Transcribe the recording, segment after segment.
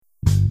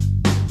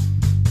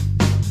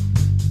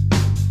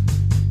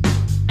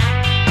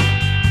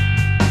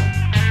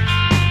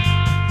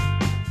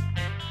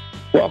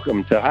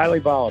Welcome to Highly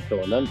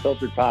Volatile, an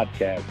unfiltered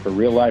podcast for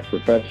real-life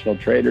professional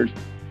traders,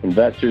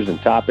 investors,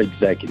 and top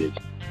executives.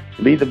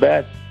 To be the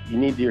best, you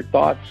need your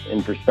thoughts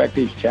and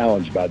perspectives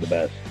challenged by the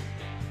best.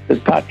 This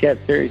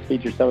podcast series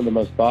features some of the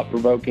most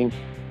thought-provoking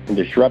and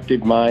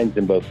disruptive minds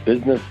in both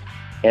business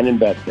and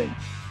investing.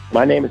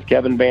 My name is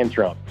Kevin Van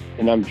Trump,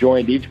 and I'm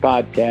joined each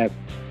podcast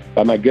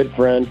by my good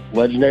friend,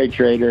 legendary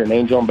trader, and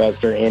angel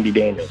investor, Andy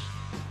Daniels.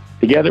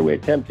 Together, we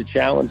attempt to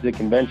challenge the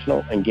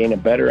conventional and gain a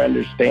better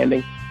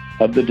understanding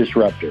of the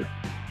disruptor.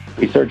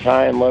 We search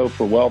high and low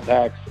for wealth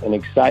hacks and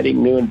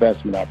exciting new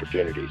investment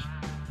opportunities,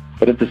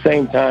 but at the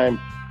same time,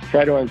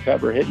 try to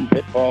uncover hidden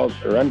pitfalls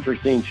or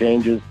unforeseen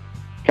changes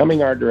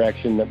coming our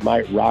direction that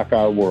might rock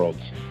our worlds.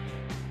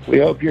 We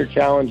hope you're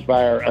challenged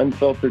by our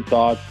unfiltered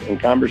thoughts and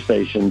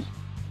conversations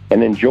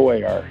and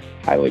enjoy our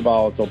Highly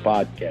Volatile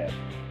podcast.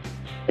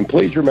 And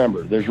please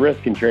remember, there's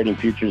risk in trading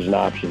futures and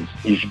options.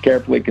 You should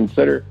carefully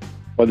consider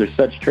whether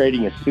such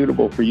trading is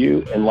suitable for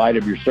you in light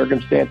of your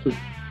circumstances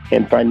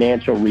and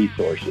financial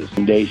resources.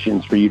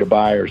 Recommendations for you to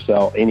buy or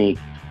sell any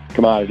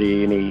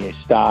commodity, any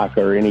stock,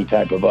 or any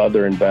type of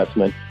other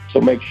investment.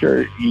 So make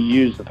sure you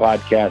use the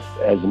podcast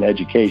as an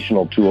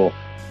educational tool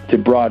to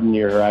broaden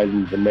your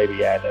horizons and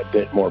maybe add a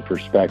bit more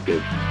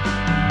perspective.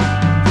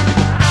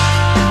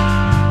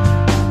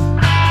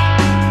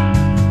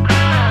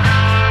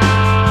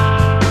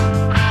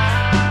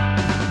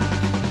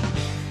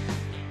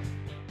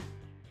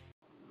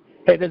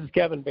 Hey, this is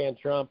Kevin Van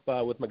Trump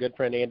with my good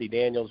friend Andy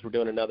Daniels. We're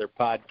doing another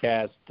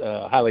podcast,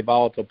 Highly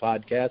Volatile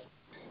podcast.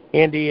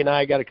 Andy and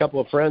I got a couple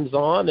of friends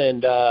on,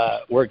 and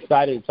we're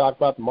excited to talk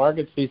about the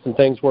market, see some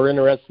things we're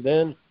interested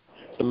in,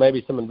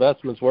 maybe some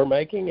investments we're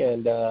making,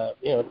 and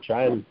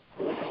try and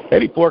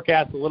maybe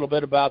forecast a little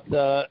bit about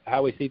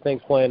how we see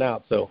things playing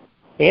out. So,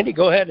 Andy,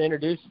 go ahead and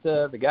introduce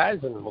the guys,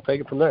 and we'll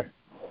take it from there.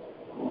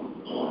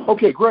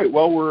 Okay, great.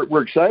 Well,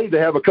 we're excited to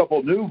have a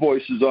couple new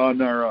voices on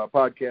our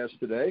podcast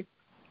today.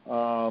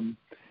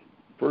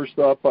 First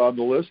up on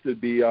the list would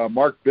be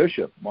Mark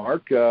Bishop.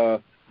 Mark's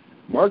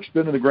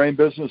been in the grain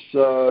business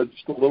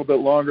just a little bit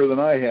longer than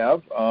I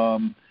have.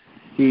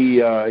 He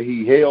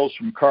hails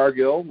from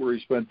Cargill, where he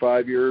spent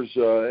 5 years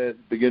at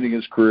the beginning of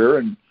his career,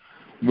 and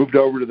moved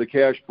over to the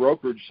cash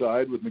brokerage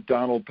side with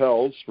McDonald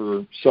Pells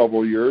for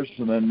several years.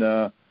 And then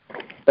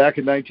back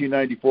in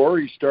 1994,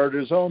 he started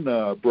his own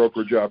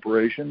brokerage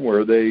operation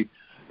where they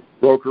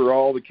broker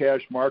all the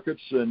cash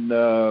markets and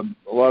a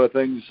lot of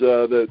things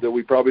that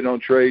we probably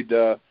don't trade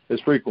as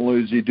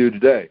frequently as you do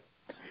today.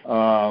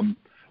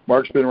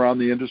 Mark's been around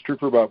the industry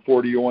for about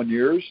 41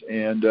 years,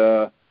 and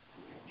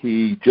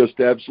he just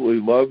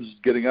absolutely loves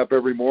getting up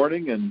every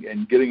morning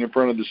and getting in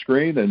front of the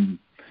screen, and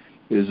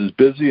is as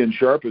busy and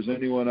sharp as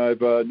anyone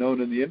I've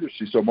known in the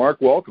industry. So, Mark,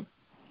 welcome.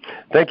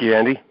 Thank you,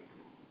 Andy.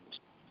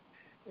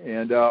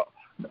 And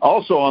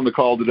also on the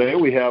call today,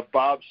 we have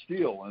Bob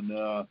Steele,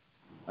 and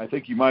I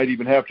think you might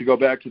even have to go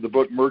back to the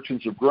book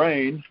Merchants of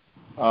Grain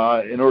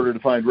in order to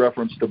find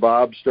reference to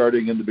Bob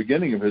starting in the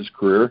beginning of his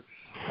career.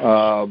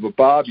 But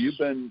Bob, you've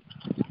been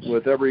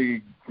with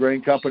every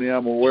grain company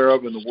I'm aware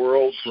of in the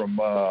world, from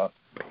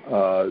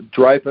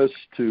Dreyfus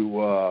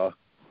to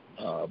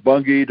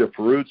Bunge to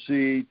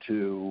Ferrucci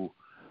to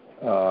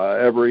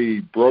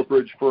every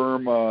brokerage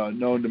firm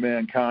known to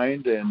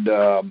mankind. And,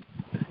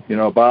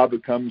 Bob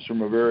comes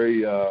from a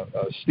very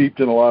steeped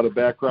in a lot of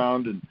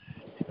background and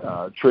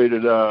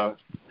traded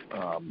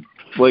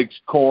Blake's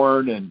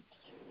corn, and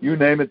you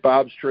name it,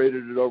 Bob's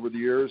traded it over the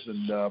years.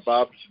 And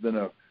Bob's been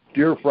a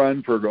dear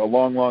friend for a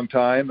long, long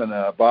time. And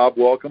Bob,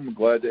 welcome. I'm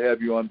glad to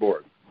have you on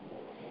board.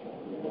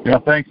 Yeah,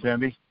 thanks,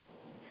 Andy.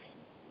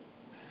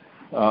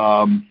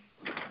 So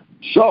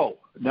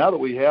now that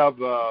we have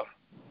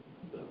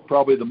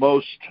probably the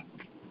most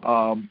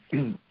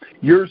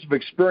years of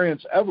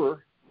experience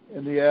ever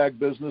in the ag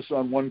business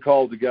on one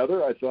call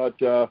together, I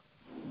thought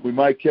we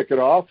might kick it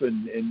off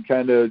and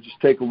kind of just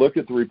take a look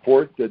at the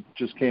report that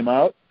just came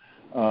out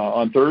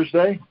on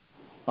Thursday.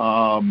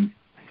 I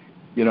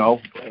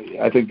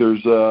think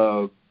there's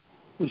a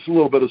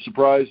little bit of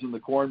surprise in the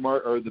corn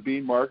or the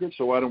bean market,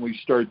 so why don't we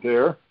start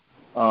there?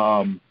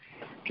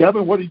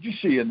 Kevin, what did you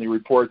see in the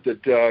report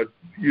that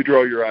you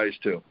draw your eyes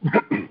to?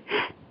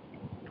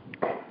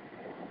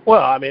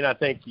 Well, I mean, I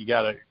think you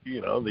got to,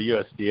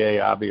 the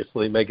USDA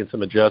obviously making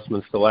some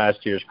adjustments to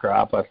last year's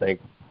crop. I think,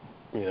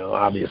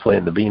 obviously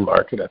in the bean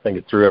market, I think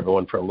it threw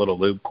everyone for a little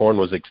loop. Corn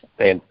was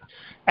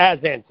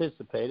as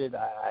anticipated,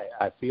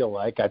 I feel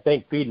like. I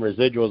think feed and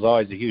residual is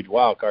always a huge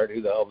wild card.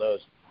 Who the hell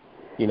knows,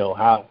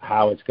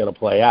 how it's going to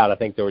play out. I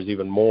think there was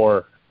even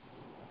more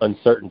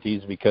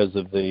uncertainties because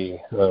of the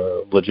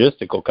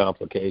logistical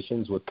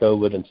complications with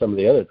COVID and some of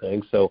the other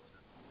things. So,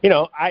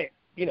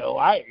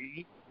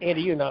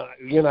 Andy, you and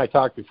I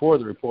talked before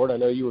the report. I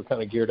know you were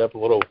kind of geared up a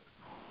little.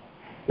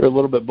 You're a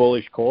little bit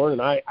bullish corn,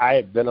 and I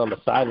have been on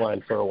the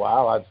sideline for a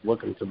while. I was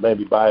looking to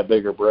maybe buy a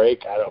bigger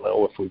break. I don't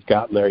know if we've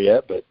gotten there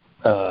yet, but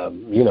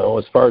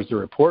as far as the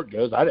report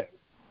goes, I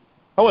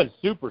wasn't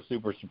super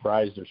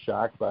surprised or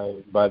shocked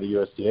by the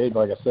USDA.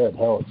 Like I said,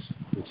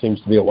 it seems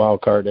to be a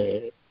wild card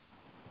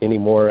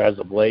anymore as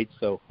of late.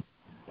 So,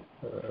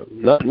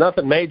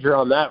 Nothing major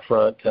on that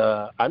front.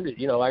 I'm just,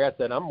 like I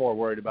said, I'm more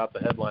worried about the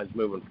headlines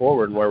moving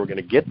forward and where we're going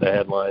to get the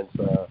headlines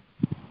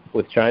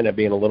with China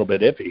being a little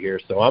bit iffy here.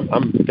 So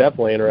I'm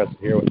definitely interested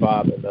to hear what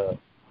Bob and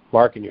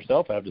Mark and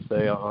yourself have to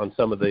say on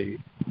some of the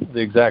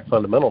exact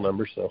fundamental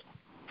numbers. So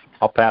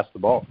I'll pass the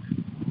ball.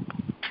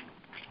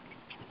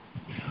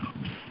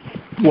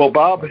 Well,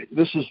 Bob,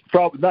 this is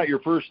probably not your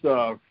first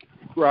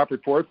crop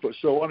report, but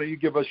so why don't you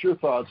give us your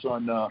thoughts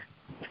on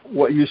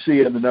what you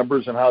see in the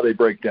numbers and how they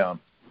break down?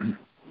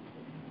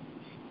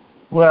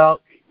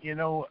 Well,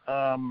 the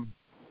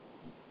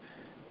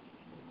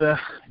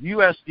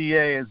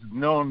USDA is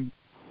known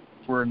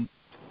for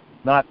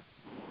not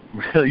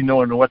really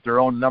knowing what their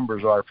own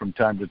numbers are from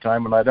time to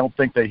time, and I don't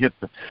think I hit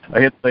the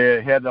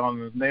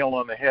nail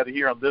on the head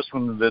here on this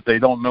one, that they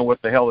don't know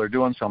what the hell they're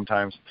doing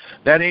sometimes.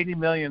 That 80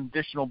 million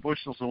additional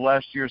bushels of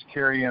last year's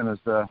carry-in is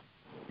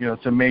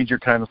it's a major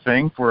kind of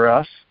thing for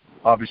us.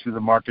 Obviously,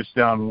 the market's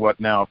down,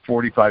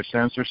 45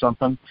 cents or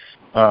something.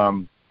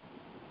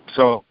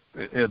 So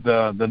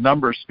the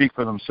numbers speak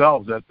for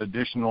themselves. That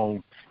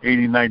additional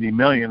 80, 90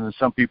 million, and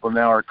some people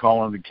now are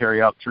calling to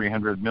carry out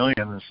 300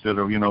 million instead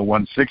of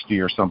 160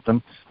 or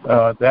something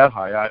that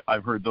high.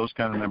 I've heard those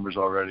kind of numbers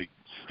already,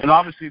 and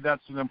obviously those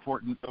are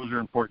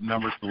important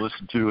numbers to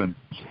listen to. And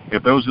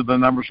if those are the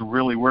numbers we're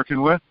really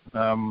working with,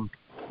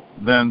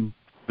 then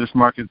this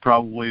market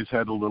probably is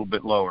headed a little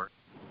bit lower.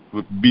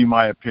 Would be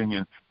my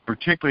opinion,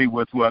 particularly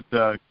with what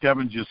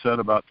Kevin just said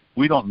about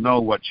we don't know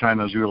what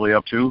China's really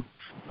up to.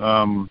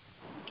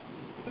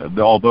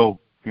 Although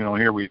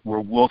here we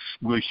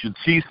should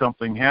see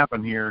something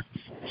happen here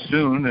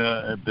soon.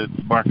 The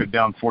market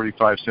down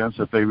 45 cents.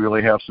 If they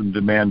really have some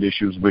demand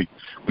issues, we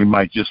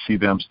might just see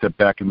them step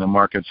back in the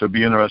market. So it'd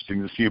be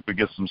interesting to see if we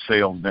get some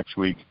sales next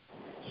week.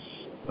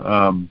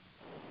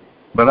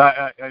 But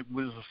I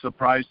was a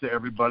surprise to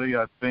everybody,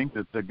 I think,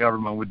 that the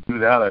government would do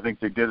that. I think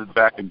they did it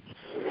back in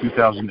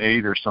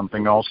 2008 or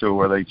something also,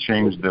 where they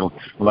changed the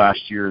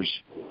last year's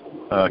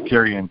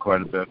carry-in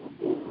quite a bit.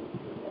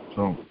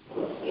 So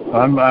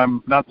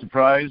I'm not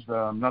surprised.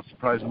 I'm not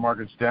surprised the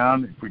market's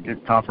down. If we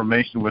get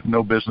confirmation with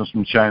no business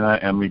from China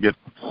and we get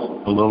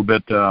a little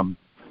bit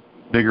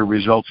bigger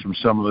results from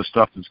some of the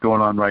stuff that's going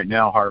on right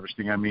now,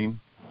 harvesting, maybe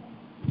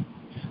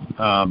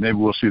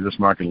we'll see this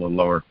market a little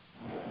lower.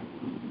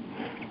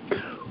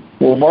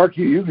 Well, Mark,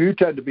 you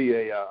tend to be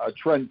a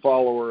trend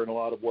follower in a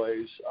lot of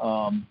ways.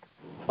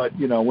 But,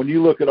 when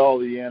you look at all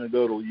the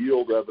anecdotal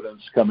yield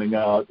evidence coming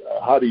out,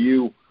 how do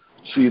you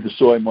see the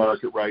soy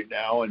market right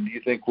now? And do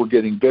you think we're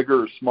getting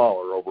bigger or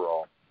smaller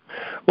overall?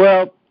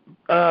 Well,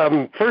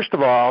 first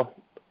of all,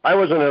 I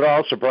wasn't at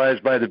all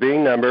surprised by the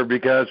bean number,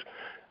 because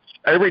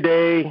every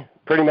day,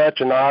 pretty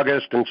much in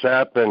August and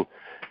Sep and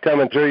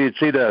coming through, you'd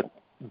see the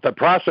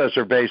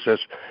processor basis,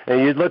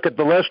 and you'd look at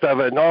the list of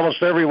it, and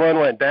almost everyone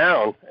went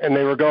down, and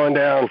they were going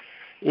down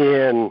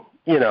in,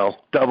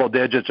 double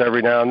digits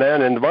every now and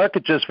then, and the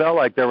market just felt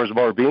like there was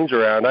more beans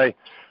around.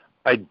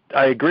 I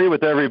agree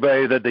with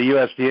everybody that the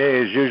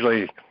USDA is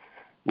usually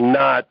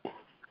not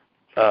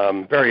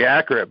very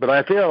accurate, but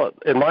I feel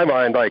in my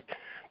mind like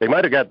they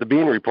might have got the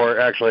bean report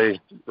actually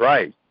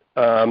right.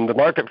 The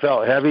market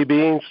felt heavy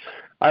beans.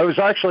 I was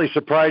actually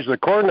surprised the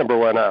corn number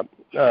went up.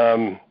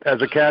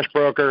 As a cash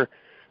broker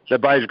that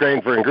buys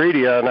grain for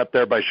Ingredient up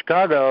there by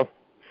Chicago,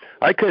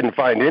 I couldn't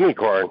find any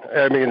corn.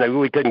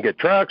 We couldn't get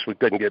trucks. We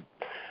couldn't get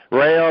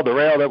rail. The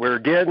rail that we were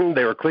getting,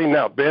 they were cleaning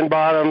out bin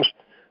bottoms.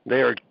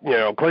 They were,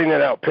 cleaning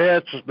out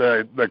pits.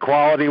 The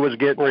quality was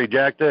getting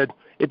rejected.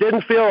 It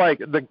didn't feel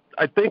like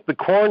I think the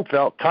corn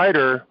felt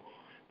tighter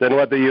than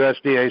what the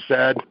USDA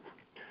said.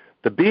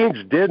 The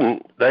beans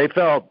didn't. They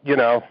felt, they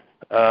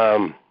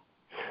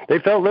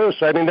felt loose.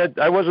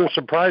 I wasn't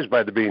surprised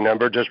by the bean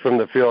number just from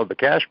the feel of the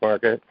cash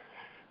market.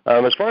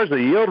 As far as the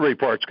yield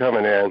reports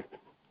coming in,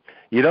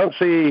 you don't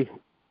see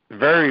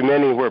very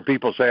many where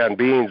people say on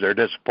beans they're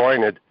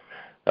disappointed.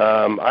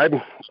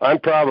 I'm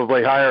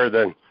probably higher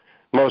than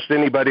most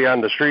anybody on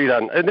the street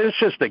and it's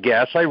just a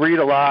guess. I read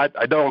a lot.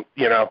 I don't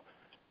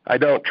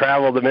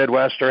travel the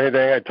Midwest or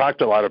anything. I talk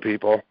to a lot of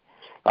people.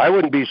 I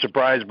wouldn't be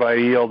surprised by a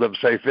yield of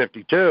say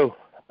 52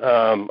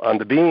 on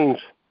the beans.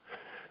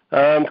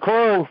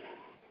 Corn,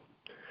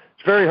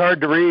 it's very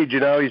hard to read.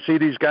 You see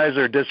these guys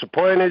are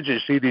disappointed. You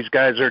see these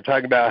guys are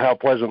talking about how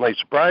pleasantly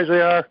surprised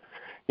they are.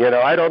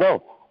 I don't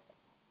know.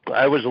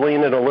 I was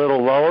leaning a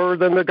little lower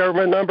than the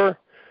government number.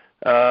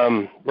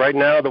 Right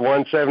now, the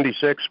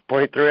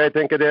 176.3, I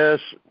think it is.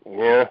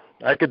 Yeah,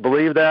 I could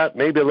believe that.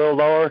 Maybe a little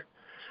lower.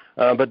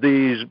 But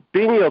these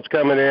bean yields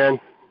coming in,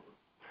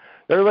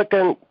 they're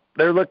looking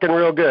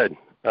real good.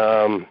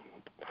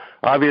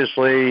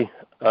 Obviously,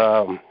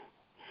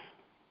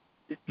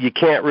 you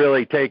can't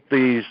really take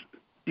these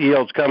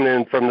yields coming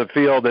in from the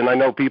field, and I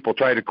know people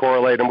try to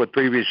correlate them with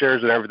previous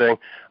years and everything.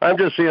 I'm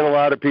just seeing a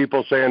lot of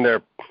people saying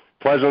they're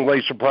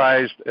pleasantly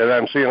surprised, and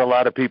I'm seeing a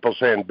lot of people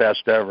saying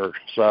best ever.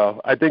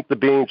 So I think the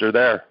beans are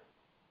there.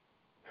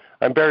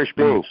 I'm bearish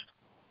beans.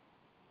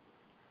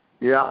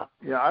 Yeah,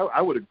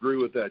 I would agree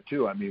with that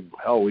too.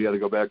 Hell, we had to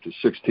go back to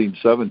 16,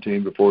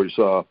 17 before we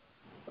saw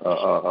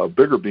a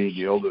bigger bean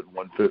yield at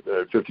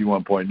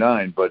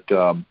 51.9. But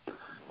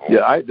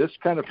this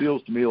kind of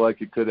feels to me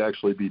like it could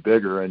actually be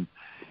bigger. And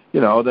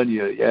then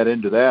you add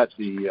into that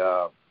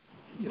the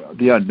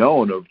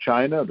unknown of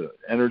China, the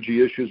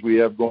energy issues we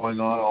have going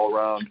on all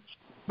around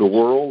the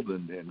world,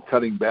 and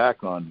cutting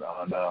back on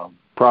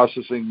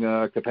processing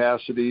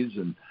capacities,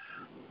 and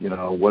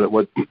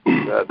what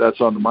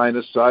that's on the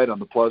minus side. On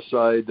the plus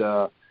side,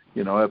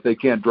 if they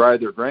can't dry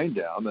their grain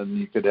down, then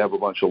you could have a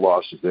bunch of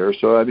losses there.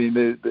 So I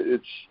mean,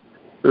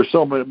 there's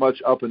so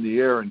much up in the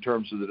air in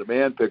terms of the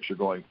demand picture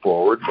going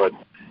forward. But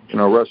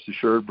rest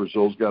assured,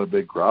 Brazil's got a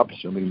big crop,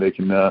 assuming they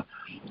can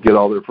get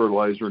all their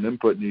fertilizer and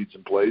input needs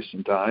in place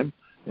in time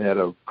at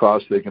a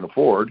cost they can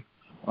afford.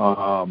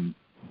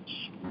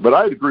 But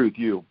I'd agree with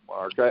you,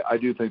 Mark. I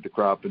do think the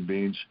crop in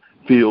beans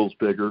feels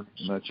bigger,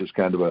 and that's just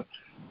kind of a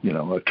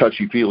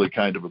touchy-feely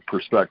kind of a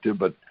perspective,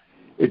 but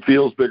it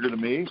feels bigger to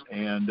me.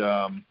 And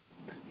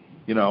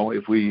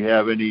if we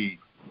have any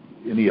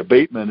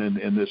abatement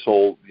in this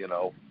whole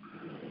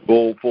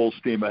full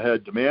steam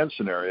ahead demand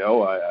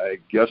scenario, I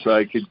guess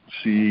I could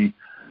see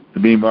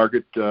the bean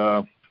market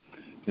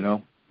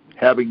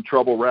having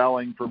trouble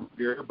rallying from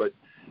here. But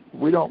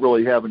we don't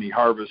really have any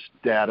harvest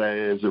data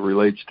as it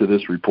relates to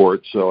this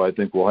report, so I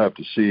think we'll have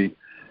to see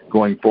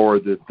going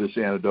forward that this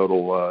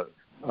anecdotal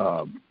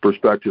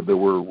perspective that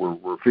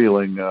we're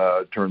feeling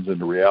turns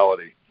into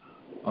reality.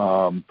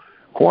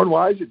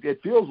 Corn-wise,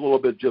 it feels a little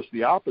bit just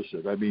the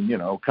opposite. I mean,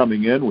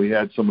 coming in, we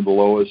had some of the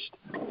lowest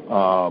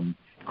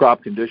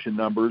crop condition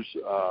numbers,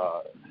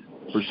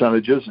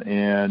 percentages,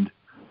 and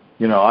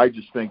I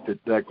just think that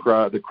the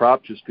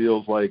crop just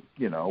feels like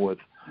with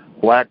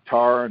black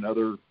tar and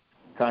other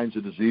kinds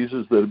of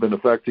diseases that have been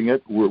affecting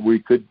it, we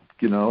could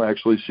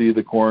actually see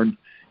the corn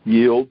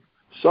yield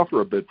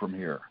suffer a bit from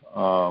here.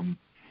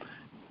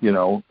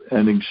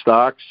 Ending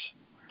stocks,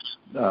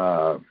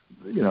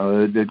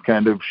 it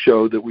kind of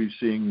showed that we've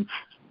seen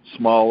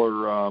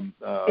smaller,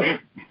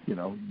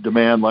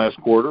 demand last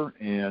quarter.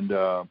 And,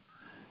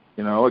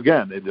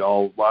 again,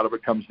 a lot of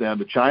it comes down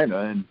to China.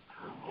 And,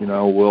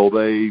 will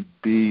they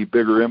be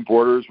bigger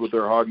importers with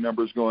their hog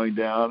numbers going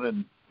down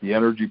and the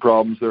energy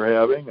problems they're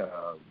having,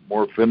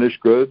 more finished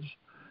goods?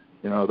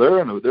 They're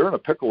in a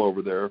pickle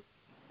over there.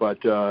 But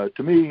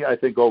to me, I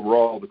think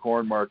overall the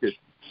corn market,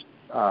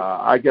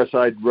 I guess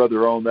I'd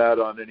rather own that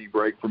on any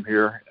break from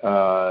here,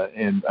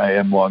 and I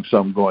am long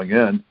some going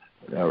in,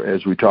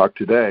 as we talk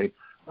today.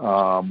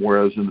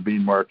 Whereas in the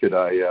bean market,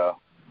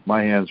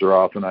 my hands are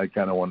off, and I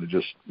kind of want to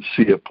just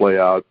see it play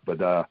out.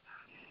 But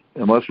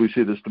unless we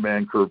see this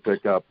demand curve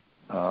pick up,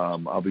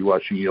 I'll be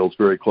watching yields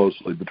very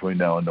closely between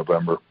now and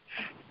November.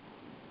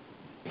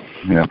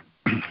 Yeah.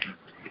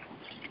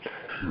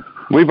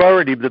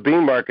 The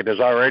bean market has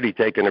already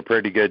taken a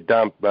pretty good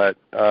dump, but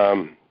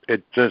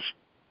it just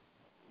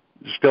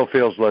still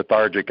feels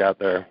lethargic out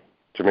there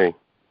to me.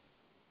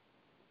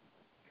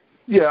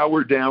 Yeah,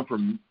 we're down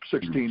from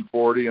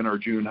 1640 in our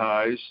June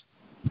highs,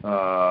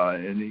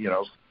 and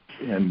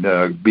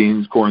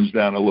beans, corn's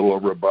down a little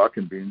over $1,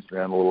 and beans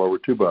down a little over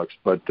 $2.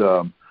 But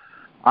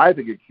I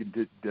think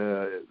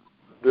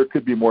there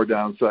could be more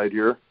downside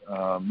here.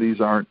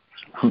 These aren't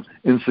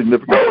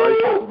insignificant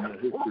prices in the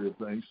history of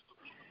things,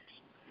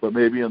 but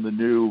maybe in the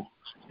new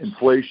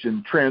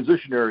inflation,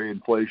 transitionary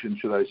inflation,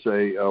 should I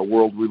say,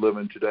 world we live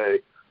in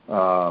today,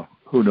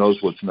 who knows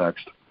what's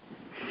next?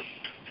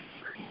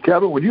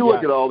 Kevin, when you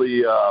look at all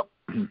the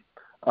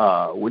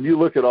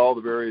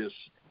various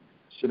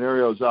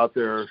scenarios out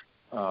there,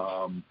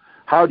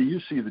 how do you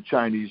see the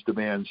Chinese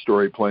demand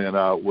story playing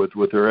out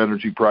with their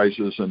energy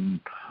prices and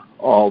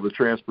all the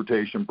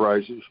transportation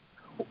prices?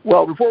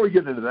 Well, before we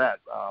get into that,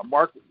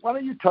 Mark, why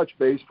don't you touch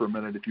base for a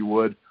minute, if you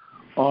would,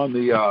 on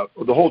the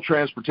whole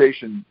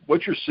transportation,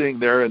 what you're seeing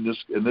there in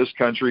this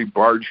country,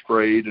 barge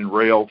freight and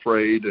rail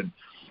freight, and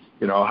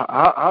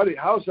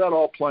how's that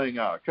all playing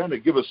out? Kind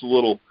of give us a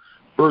little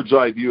bird's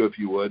eye view, if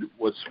you would.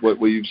 What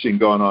you've seen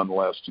going on in the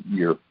last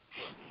year?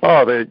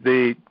 Oh,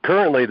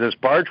 currently this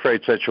barge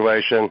freight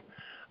situation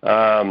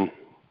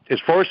is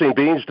forcing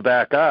beans to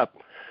back up.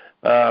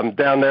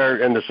 Down there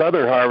in the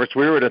southern harvest,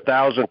 we were at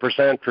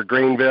 1,000% for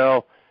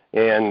Greenville,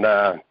 and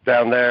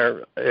down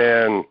there,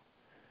 and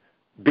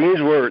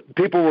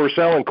people were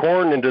selling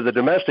corn into the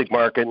domestic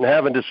market and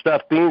having to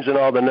stuff beans in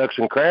all the nooks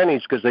and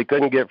crannies because they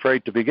couldn't get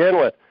freight to begin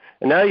with.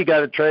 And now you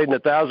got to trade in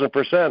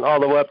 1,000%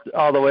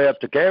 all the way up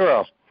to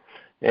Cairo,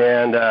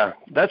 and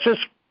that's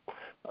just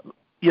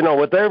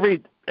with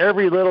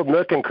every little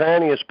nook and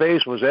cranny of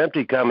space was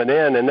empty coming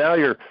in, and now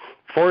you're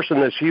forcing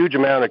this huge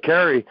amount of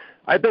carry.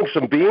 I think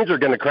some beans are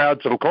going to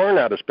crowd some corn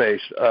out of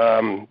space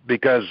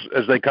because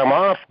as they come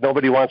off,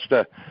 nobody wants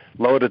to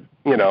load it.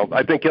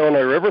 I think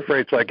Illinois River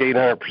freight's like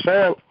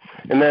 800%,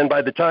 and then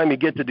by the time you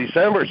get to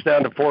December, it's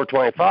down to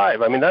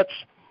 425. I mean, that's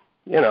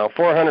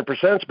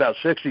 400% is about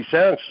 60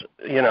 cents.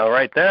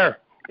 Right there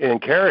in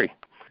carry.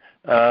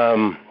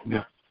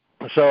 Yeah.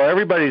 So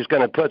everybody's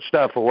going to put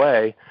stuff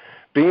away.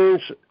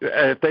 Beans,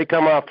 if they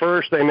come off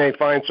first, they may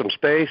find some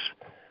space.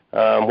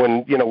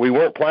 when, we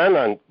weren't planning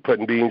on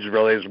putting beans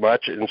really as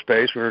much in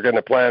space. We were going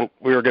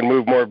to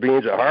move more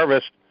beans at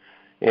harvest,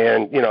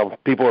 and,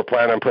 people were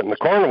planning on putting the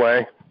corn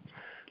away.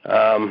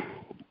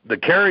 The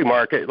carry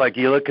market, like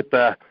you look at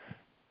the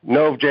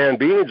Novjan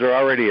beans are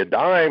already a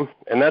dime,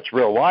 and that's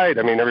real wide.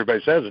 I mean,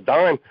 everybody says a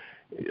dime,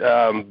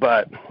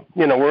 but,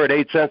 we're at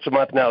 8 cents a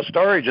month now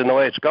storage, and the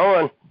way it's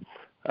going,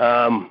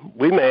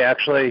 we may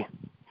actually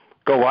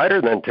go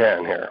wider than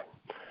 10 here.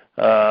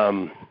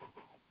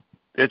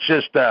 It's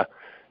just the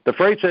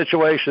freight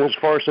situation is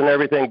forcing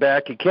everything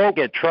back. You can't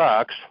get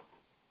trucks.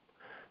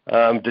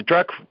 To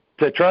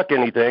truck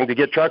anything, to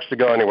get trucks to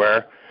go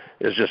anywhere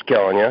is just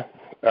killing you.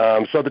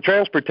 So the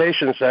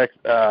transportation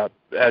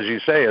as you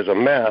say, is a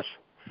mess.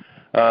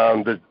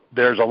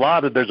 There's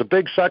a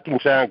big sucking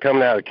sound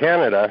coming out of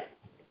Canada.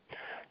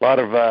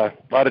 A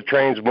lot of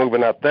trains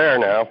moving up there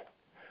now.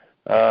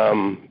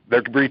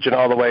 They're reaching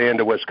all the way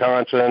into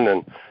Wisconsin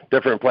and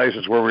different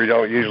places where we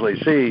don't usually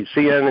see.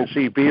 CN and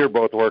CP are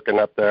both working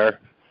up there,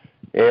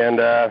 and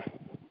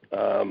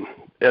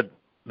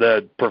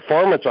the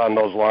performance on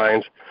those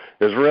lines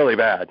is really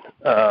bad.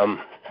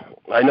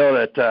 I know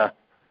that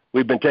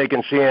we've been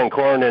taking CN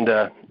corn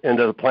into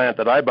the plant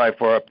that I buy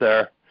for up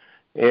there,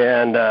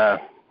 and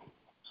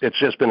it's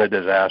just been a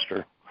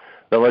disaster.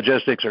 The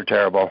logistics are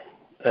terrible.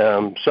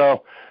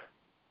 So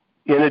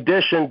in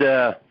addition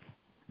to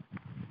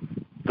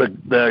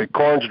the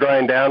corn's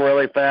drying down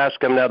really fast,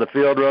 coming out of the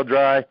field real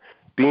dry,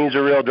 beans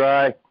are real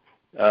dry,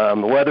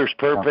 the weather's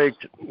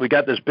perfect, we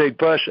got this big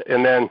push,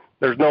 and then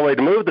there's no way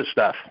to move the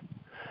stuff.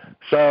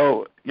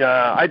 So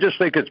I just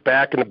think it's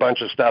backing a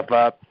bunch of stuff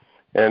up,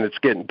 and it's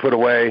getting put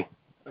away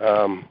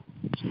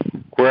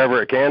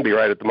wherever it can be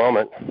right at the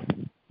moment.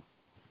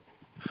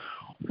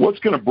 What's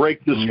going to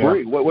break this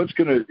freight? What's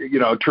going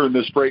to turn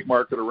this freight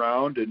market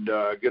around and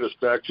get us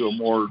back to a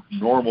more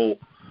normal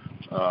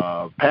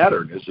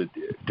pattern? Is it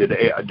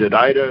did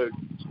Ida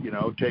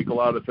take a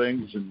lot of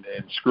things and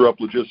screw up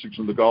logistics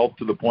in the Gulf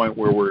to the point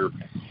where we're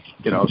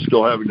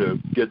still having to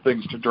get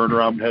things to turn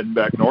around and heading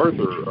back north,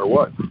 or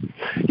what?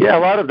 Yeah, a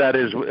lot of that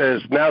is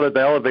now that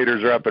the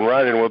elevators are up and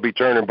running, we'll be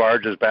turning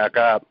barges back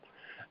up,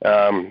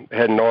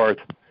 heading north,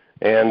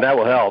 and that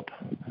will help.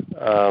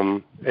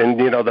 And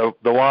the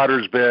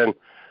water's been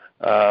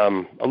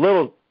a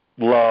little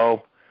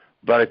low,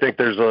 but I think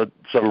there's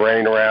some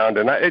rain around,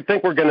 and I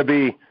think we're going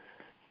to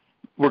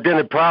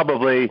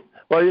probably,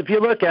 well, if you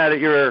look at it,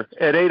 you're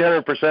at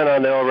 800%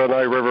 on the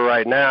Illinois River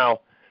right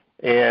now,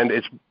 and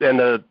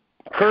the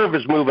curve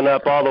is moving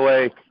up all the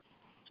way,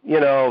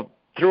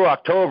 through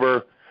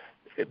October.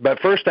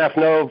 But last half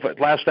Nov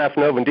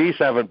and Dece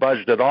haven't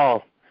budged at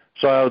all.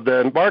 So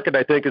the market,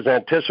 I think, is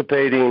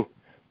anticipating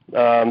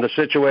the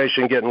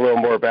situation getting a little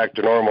more back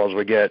to normal as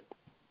we get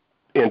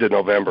into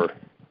November.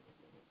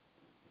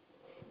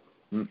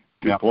 Good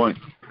point.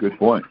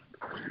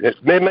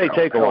 It may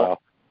take a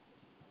while.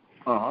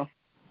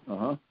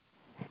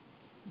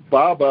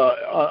 Bob,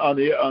 on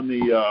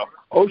the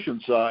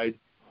ocean side,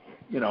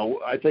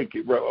 I think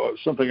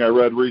something I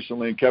read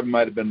recently, and Kevin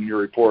might have been in your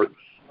report,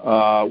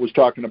 was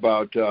talking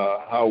about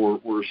how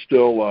we're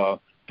still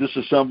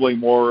disassembling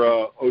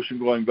more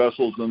ocean-going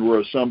vessels than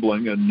we're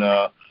assembling, and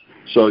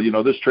so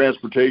this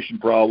transportation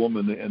problem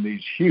and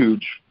these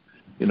huge,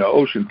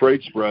 ocean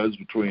freight spreads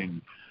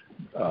between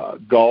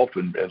Gulf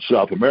and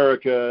South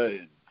America,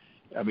 and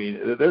I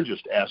mean, they're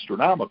just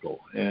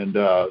astronomical. And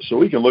so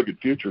we can look at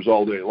futures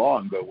all day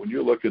long, but when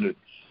you're looking at,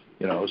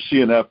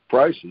 CNF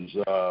prices,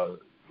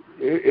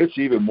 it's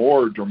even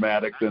more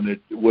dramatic than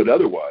it would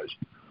otherwise.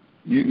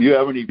 You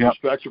have any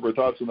perspective or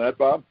thoughts on that,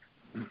 Bob?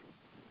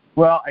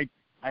 Well,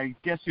 I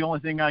guess the only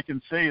thing I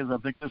can say is I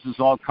think this is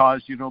all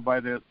caused, by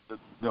the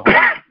whole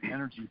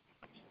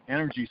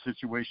energy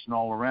situation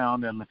all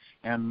around, and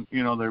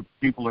their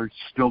people are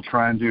still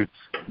trying to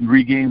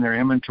regain their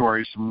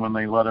inventories from when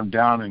they let them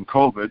down in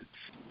COVID.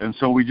 And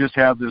so we just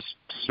have this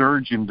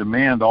surge in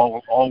demand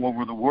all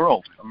over the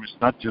world. I mean, it's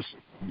not just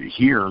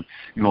here,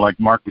 like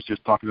Mark was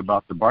just talking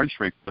about the barge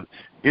freight, but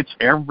it's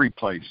every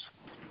place.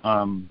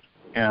 And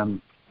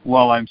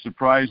while I'm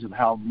surprised at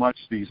how much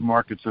these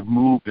markets have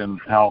moved and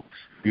how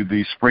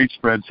these freight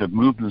spreads have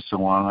moved and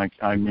so on,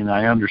 I mean,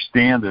 I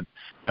understand it.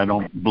 I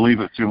don't believe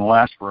it's going to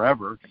last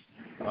forever.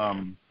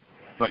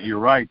 But you're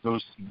right; the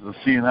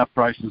CNF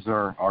prices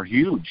are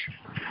huge.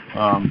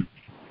 I'm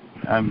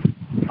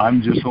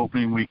just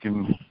hoping we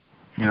can,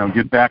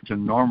 get back to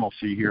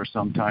normalcy here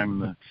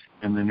sometime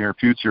in the near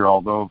future.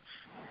 Although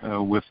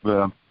with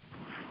the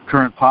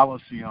current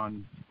policy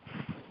on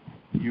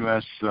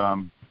U.S.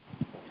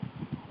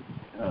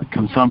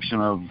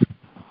 Consumption of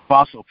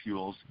fossil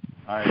fuels,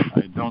 I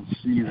don't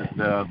see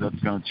that that's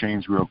going to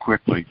change real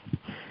quickly.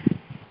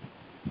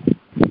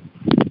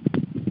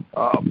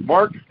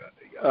 Mark,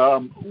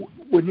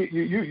 when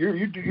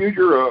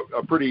you're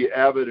a pretty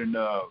avid and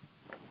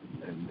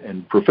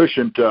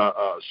proficient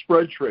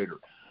spread trader,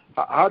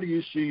 how do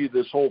you see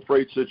this whole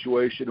freight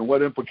situation, and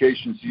what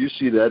implications do you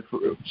see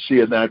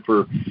in that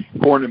for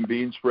corn and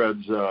bean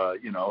spreads?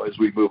 As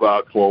we move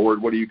out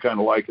forward, what do you kind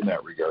of like in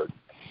that regard?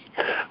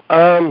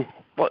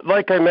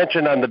 like I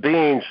mentioned on the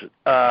beans,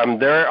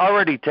 they're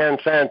already 10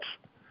 cents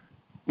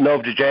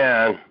Nov de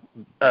Jan.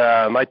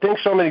 I think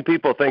so many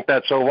people think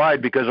that's so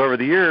wide because over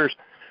the years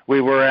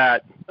we were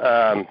at,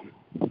 that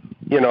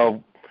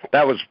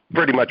was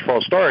pretty much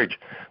full storage.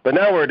 But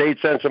now we're at 8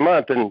 cents a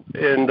month. And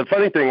the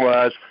funny thing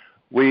was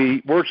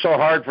we worked so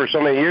hard for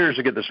so many years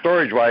to get the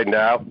storage widened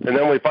out. And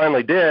then we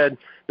finally did.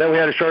 Then we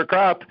had a short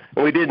crop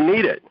and we didn't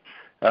need it.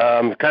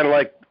 Kind of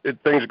like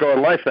things go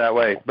in life that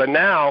way. But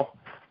now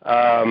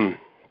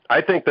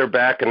I think they're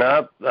backing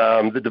up.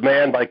 The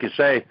demand, like you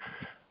say,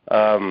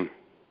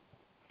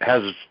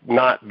 has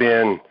not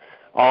been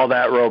all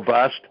that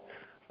robust.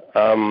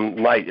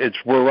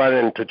 We're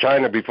running to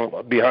China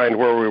behind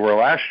where we were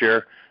last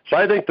year. So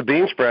I think the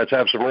bean spreads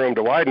have some room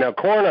to widen. Now,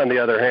 corn, on the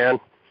other hand,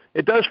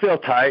 it does feel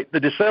tight. The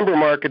December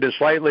market is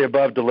slightly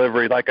above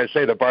delivery. Like I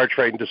say, the barge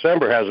freight in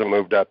December hasn't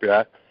moved up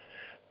yet.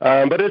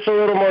 But it's a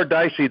little more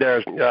dicey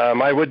there.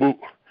 I wouldn't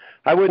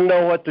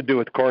know what to do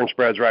with corn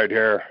spreads right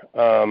here.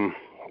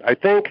 I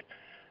think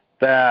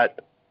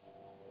that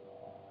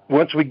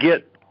once we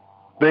get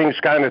things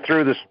kind of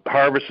through this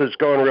harvest that's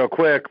going real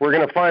quick, we're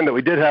going to find that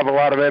we did have a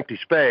lot of empty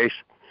space,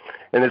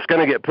 and it's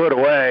going to get put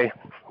away,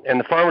 and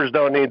the farmers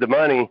don't need the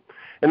money.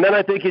 And then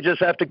I think you just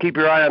have to keep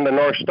your eye on the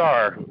North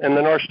Star, and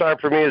the North Star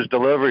for me is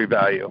delivery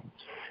value.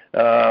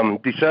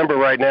 December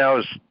right now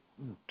is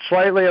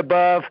slightly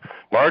above,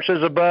 March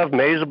is above,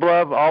 May's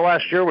above. All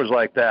last year was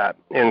like that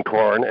in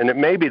corn, and it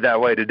may be that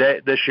way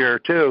this year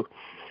too,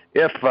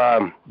 if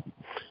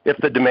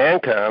the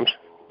demand comes.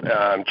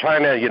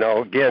 China,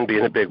 again,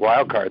 being a big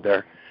wild card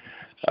there.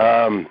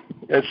 And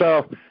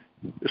so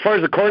as far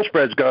as the corn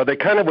spreads go, they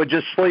kind of would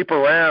just sleep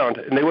around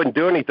and they wouldn't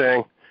do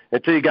anything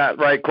until you got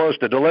right close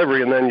to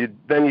delivery, and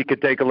then you could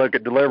take a look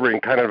at delivery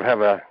and kind of have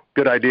a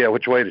good idea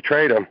which way to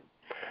trade them.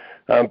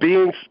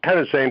 Beans, kind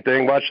of the same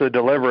thing, watch the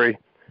delivery.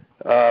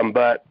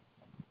 But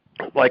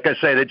like I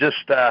say,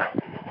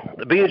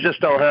 the beans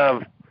just don't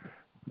have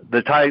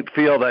the tight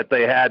feel that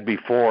they had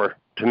before,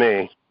 to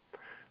me.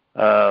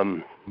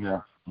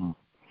 Yeah.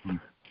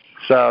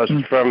 So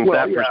from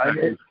that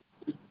perspective.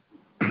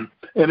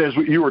 And as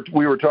we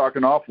were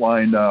talking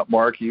offline,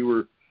 Mark, you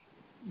were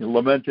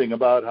lamenting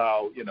about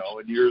how, in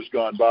years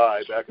gone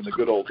by, back in the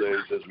good old days,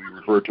 as we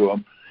refer to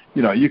them,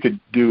 you could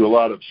do a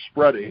lot of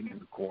spreading in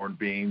corn,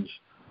 beans,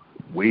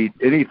 wheat,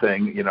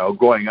 anything,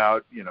 going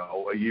out,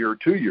 a year or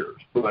 2 years.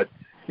 But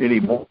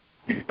anymore,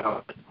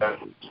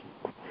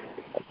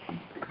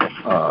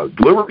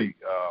 delivery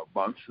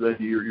months, then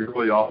you're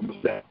really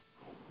almost at.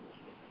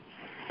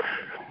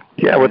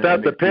 Yeah,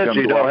 without the pits,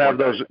 you don't have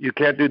those. You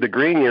can't do the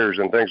green years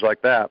and things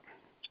like that.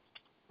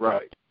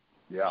 Right.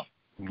 Yeah.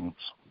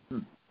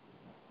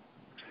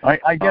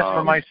 I guess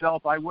for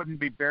myself, I wouldn't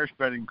be bear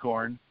spreading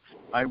corn.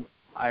 I'm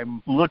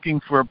looking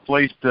for a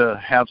place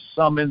to have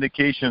some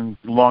indication,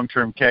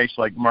 long-term cash,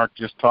 like Mark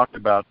just talked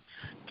about,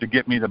 to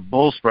get me to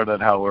bull spread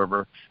it.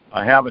 However,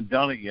 I haven't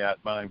done it yet,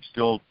 but I'm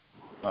still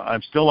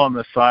on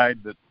the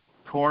side that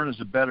corn is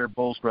a better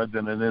bull spread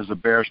than it is a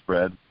bear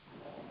spread.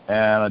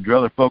 And I'd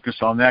rather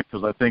focus on that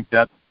because I think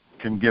that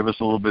can give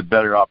us a little bit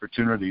better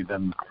opportunity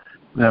than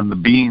the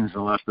beans,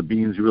 unless the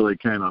beans really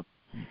kind of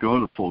go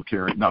to full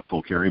carry, not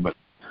full carry, but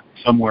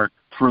somewhere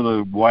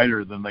further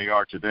wider than they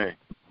are today.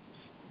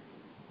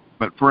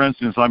 But for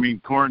instance,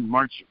 corn,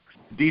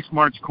 decent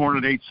March corn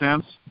at 8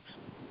 cents,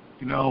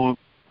 I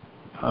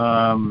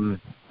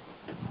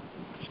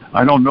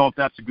don't know if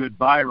that's a good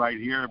buy right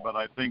here, but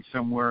I think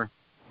somewhere,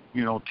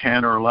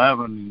 10 or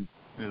 11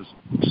 is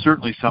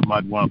certainly something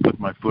I'd want to put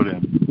my foot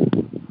in.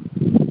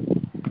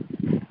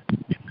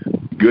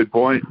 Good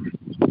point.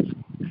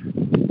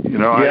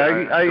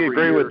 I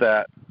agree with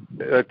that.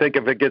 I think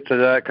if it gets to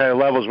that kind of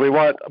levels,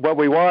 what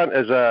we want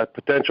as a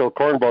potential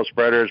corn bowl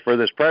spreader is for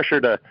this pressure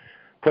to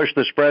push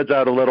the spreads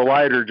out a little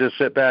wider. Just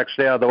sit back,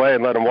 stay out of the way,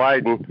 and let them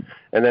widen,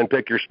 and then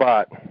pick your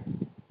spot.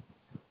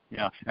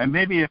 Yeah, and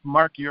maybe if,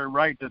 Mark, you're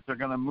right that they're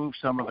going to move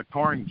some of the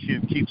corn,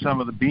 keep some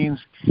of the beans,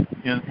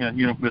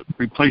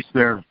 replace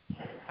their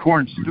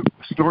corn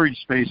storage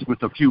space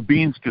with a few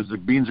beans because the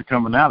beans are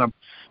coming at them,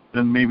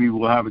 then maybe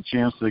we'll have a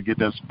chance to get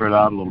that spread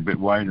out a little bit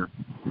wider.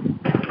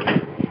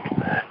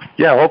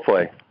 Yeah,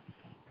 hopefully.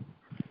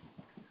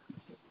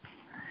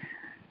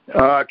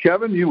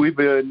 Kevin, we've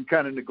been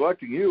kind of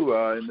neglecting you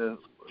in the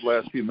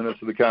last few minutes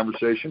of the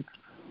conversation.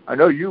 I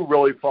know you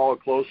really follow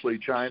closely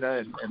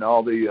China and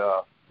all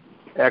the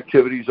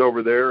activities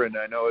over there, and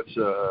I know it's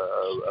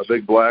a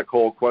big black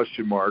hole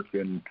question mark,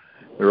 and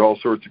there are all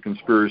sorts of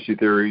conspiracy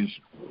theories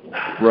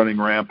running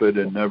rampant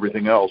and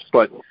everything else.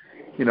 But,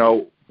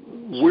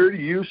 where do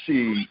you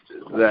see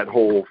that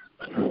whole,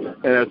 and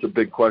that's a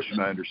big question,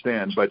 I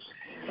understand, but,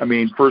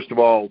 first of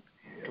all,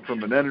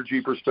 from an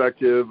energy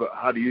perspective,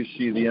 how do you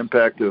see the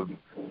impact of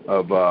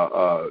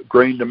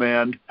grain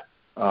demand?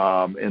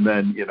 And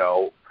then,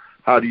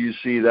 how do you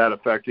see that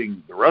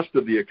affecting the rest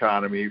of the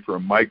economy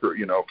from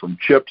from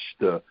chips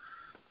to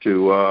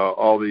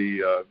all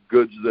the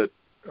goods that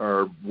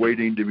are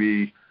waiting to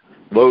be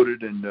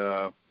loaded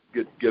and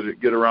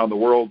get around the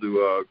world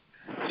to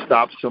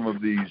stop some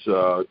of these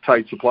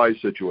tight supply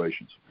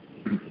situations?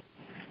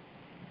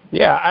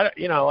 Yeah,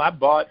 I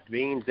bought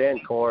beans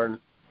and corn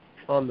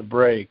on the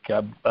break.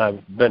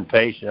 I've been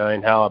patient. I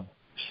mean, how I've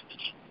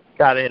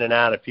got in and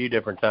out a few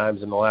different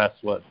times in the last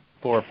 4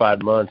 or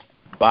 5 months,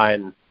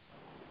 buying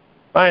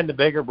the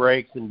bigger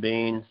breaks in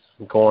beans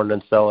and corn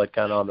and sell it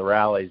kind of on the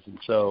rallies. And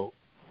so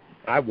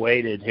I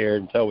waited here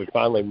until we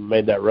finally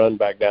made that run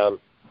back down.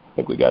 I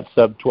think we got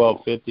sub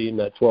 1250 in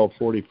that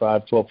 1245,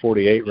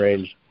 1248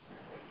 range.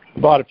 I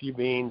bought a few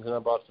beans and I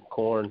bought some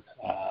corn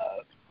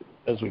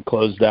as we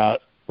closed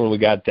out when we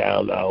got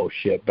down.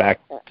 Back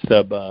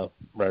sub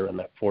right around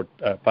that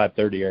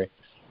 530 area.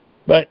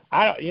 But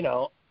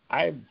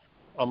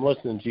I'm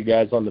listening to you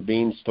guys on the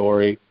bean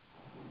story.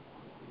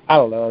 I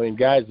don't know. I mean,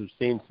 guys have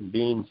seen some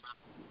beans.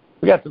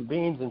 We got some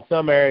beans in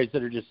some areas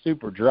that are just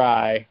super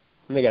dry,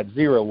 and they got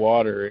zero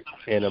water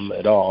in them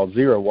at all,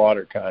 zero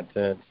water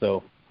content.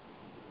 So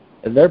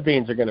their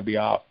beans are going to be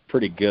off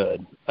pretty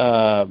good.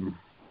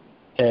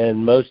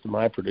 And most of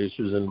my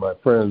producers and my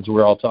friends,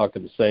 we're all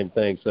talking the same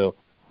thing. So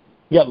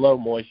you got low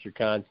moisture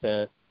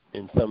content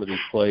in some of these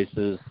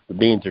places. The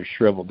beans are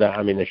shriveled down.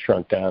 I mean, they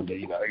shrunk down to,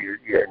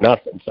 you're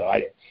nothing. So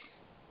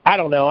I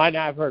don't know.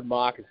 I've heard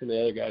Marcus and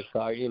the other guys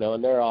talk,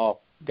 and they're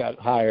all got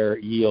higher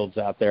yields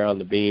out there on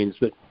the beans.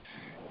 But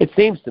it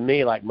seems to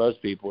me like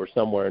most people are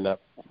somewhere in that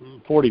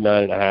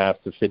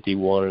 49.5 to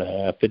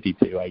 51.5,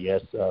 52, I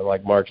guess,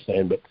 like Mark's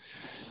saying. But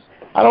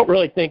I don't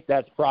really think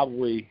that's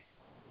probably –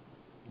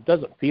 it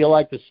doesn't feel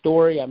like the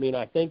story. I mean,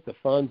 I think the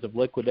funds have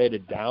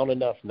liquidated down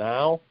enough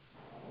now.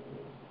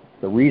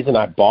 The reason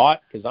I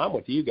bought, because I'm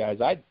with you guys,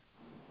 I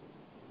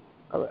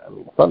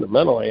mean,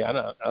 fundamentally,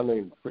 I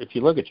mean, if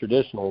you look at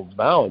traditional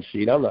balance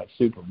sheet, I'm not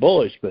super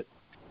bullish, but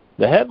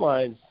the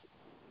headlines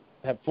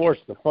have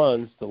forced the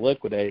funds to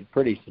liquidate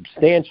pretty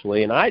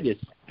substantially, and I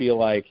just feel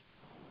like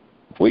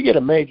if we get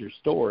a major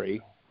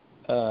story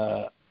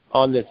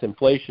on this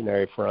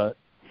inflationary front,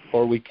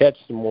 or we catch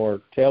some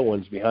more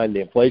tailwinds behind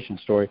the inflation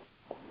story,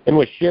 and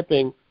with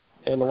shipping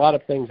and a lot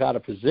of things out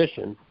of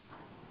position,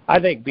 I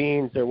think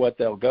beans are what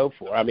they'll go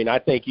for. I mean, I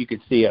think you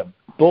could see a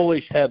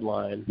bullish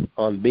headline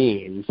on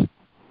beans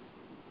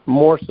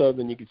more so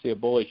than you could see a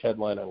bullish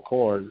headline on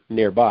corn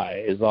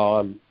nearby is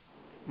all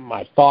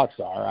my thoughts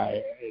are.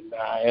 I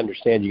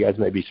understand you guys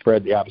may be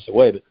spread the opposite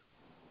way, but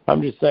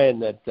I'm just saying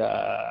that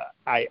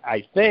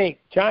I think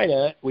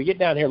China, we get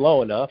down here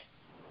low enough,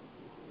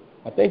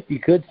 I think you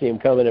could see them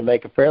come in and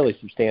make a fairly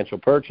substantial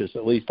purchase,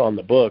 at least on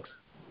the books,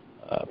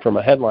 from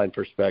a headline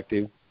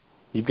perspective.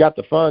 You've got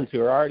the funds who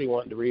are already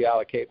wanting to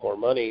reallocate more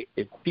money.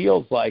 It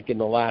feels like in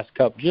the last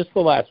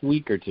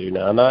week or two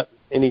now, not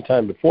any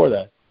time before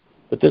that,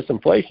 but this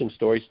inflation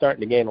story is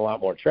starting to gain a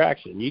lot more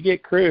traction. You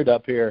get crude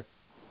up here,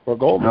 where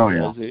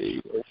Goldman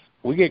says,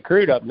 we get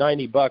crude up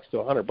 $90 to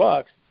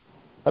 $100.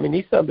 I mean,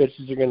 these some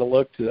bitches are going to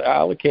look to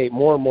allocate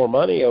more and more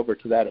money over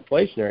to that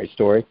inflationary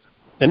story,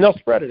 and they'll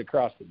spread it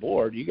across the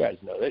board. You guys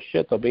know this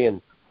shit. They'll be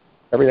in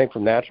everything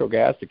from natural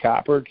gas to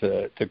copper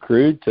to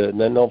crude, and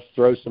then they'll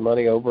throw some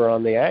money over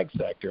on the ag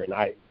sector. And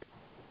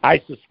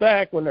I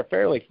suspect when they're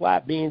fairly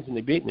flat beans and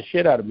they're beating the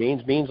shit out of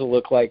beans will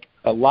look like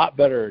a lot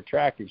better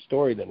attractive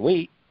story than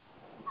wheat.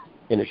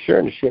 And sure,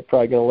 and the shit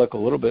probably going to look a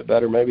little bit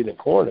better maybe than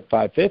corn at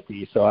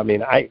 550. So I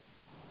mean,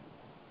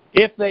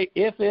 if the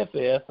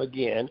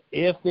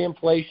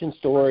inflation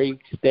story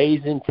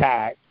stays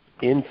intact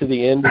into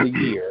the end of the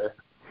year,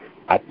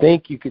 I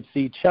think you could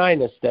see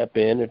China step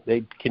in if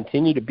they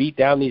continue to beat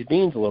down these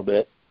beans a little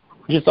bit.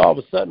 Just all of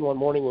a sudden one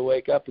morning we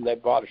wake up and they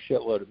bought a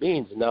shitload of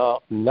beans.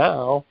 Now,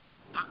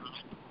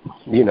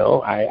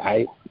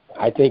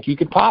 I think you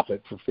could pop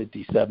it for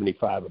 50,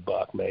 75 a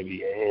buck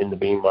maybe in the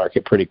bean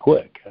market pretty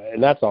quick.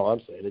 And that's all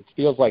I'm saying. It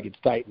feels like it's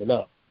tightening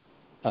up.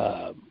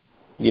 When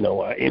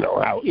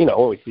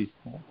we see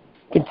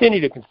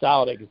continue to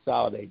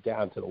consolidate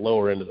down to the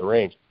lower end of the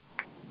range.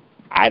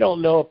 I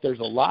don't know if there's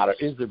a lot of,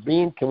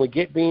 can we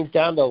get beans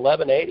down to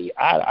 1180?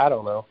 I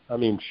don't know. I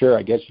mean, sure,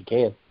 I guess you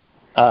can.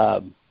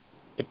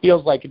 It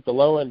feels like at the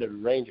low end of the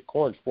range of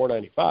corn is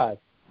 495.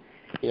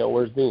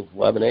 Where's beans?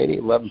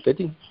 1180,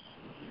 1150?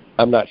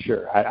 I'm not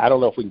sure. I don't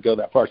know if we can go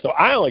that far. So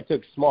I only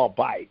took small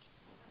bites.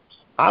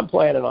 I'm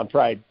planning on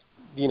probably,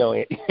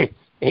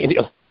 Andy,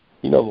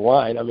 the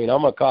line. I mean,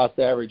 I'm going to cost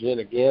average in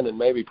again and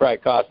maybe probably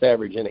cost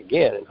average in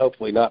again and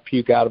hopefully not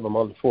puke out of them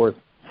on the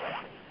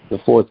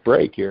fourth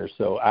break here.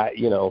 So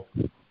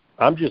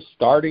I'm just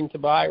starting to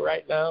buy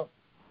right now.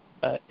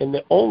 And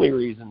the only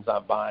reasons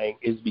I'm buying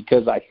is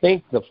because I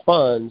think the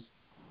funds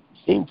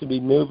seem to be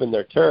moving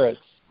their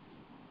turrets.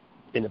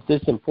 And if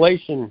this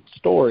inflation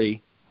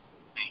story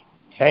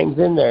hangs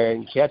in there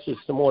and catches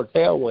some more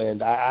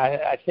tailwind,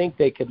 I think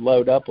they could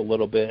load up a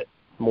little bit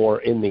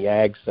more in the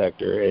ag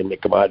sector and the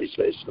commodity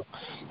space. So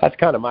that's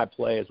kind of my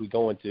play as we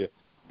go into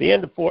the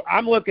end of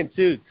I'm looking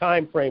to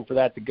time frame for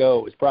that to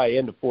go is probably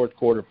end of fourth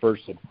quarter,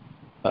 first of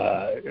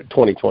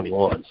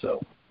 2021. So,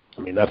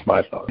 I mean, that's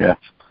my thought. Yeah.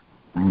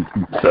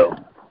 Mm-hmm. So,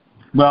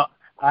 well,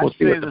 I'd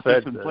say that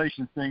this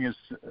inflation thing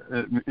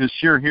is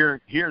sure here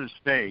to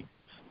stay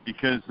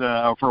because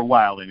for a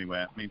while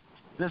anyway. I mean,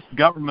 this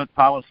government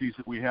policies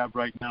that we have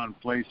right now in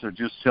place are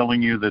just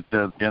telling you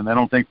that, and I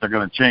don't think they're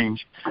going to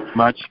change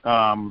much.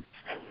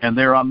 And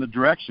they're on the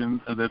direction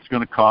that's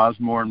going to cause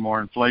more and more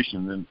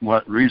inflation. And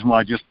what reason why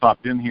I just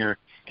popped in here,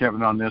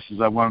 Kevin, on this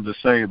is I wanted to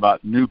say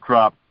about new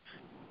crop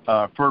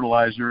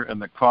fertilizer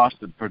and the cost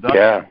of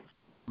production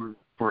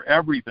for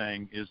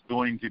everything is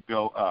going to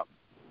go up.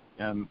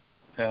 And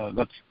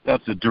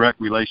that's a direct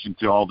relation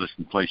to all this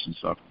inflation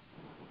stuff.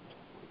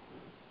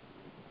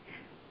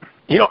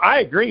 You know, I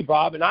agree,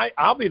 Bob, and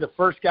I'll be the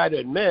first guy to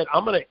admit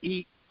I'm going to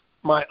eat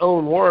my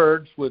own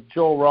words with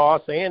Joel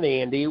Ross and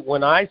Andy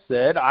when I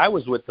said I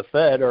was with the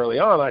Fed early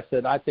on. I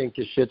said I think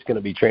this shit's going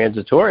to be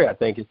transitory.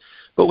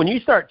 But when you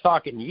start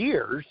talking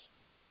years,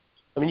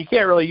 I mean, you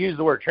can't really use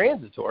the word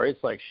transitory.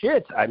 It's like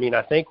shit. I mean,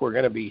 I think we're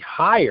going to be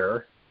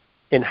higher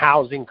in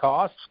housing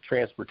costs,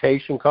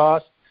 transportation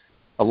costs,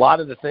 a lot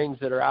of the things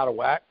that are out of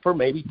whack for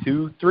maybe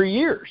 2-3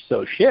 years.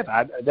 So shit,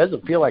 it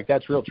doesn't feel like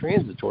that's real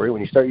transitory when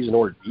you start using the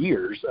word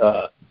years.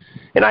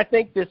 And I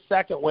think this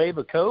second wave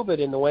of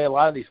COVID and the way a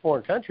lot of these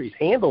foreign countries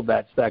handled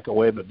that second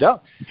wave of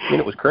Delta, I mean,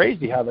 it was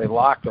crazy how they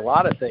locked a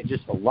lot of things.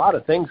 Just a lot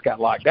of things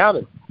got locked down.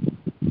 And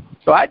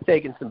so I'd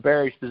taken some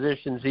bearish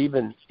positions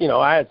even, you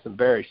know, I had some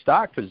bearish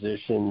stock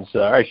positions,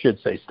 or I should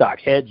say stock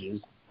hedges.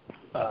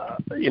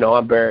 You know,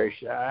 I'm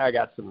bearish.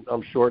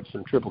 I'm short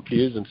some triple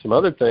Qs and some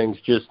other things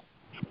just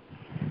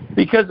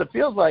because it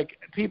feels like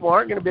people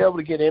aren't going to be able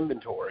to get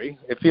inventory.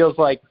 It feels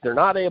like they're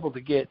not able to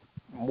get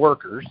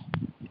workers.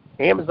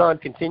 Amazon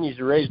continues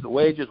to raise the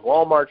wages.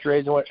 Walmart's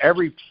raising it.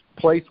 Every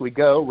place we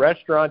go,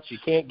 restaurants you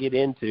can't get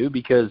into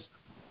because,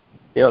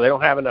 you know, they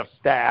don't have enough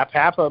staff.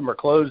 Half of them are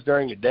closed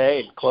during the day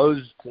and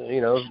closed,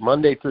 you know,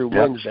 Monday through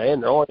Wednesday,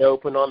 and they're only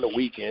open on the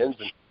weekends.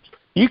 And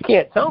you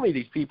can't tell me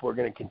these people are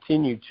going to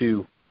continue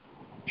to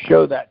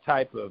show that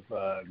type of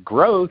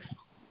growth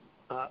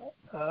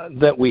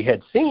that we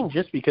had seen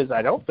just because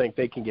I don't think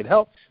they can get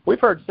help. We've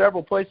heard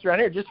several places around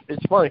here,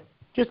 it's funny,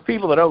 just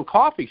people that own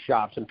coffee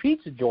shops and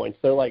pizza joints,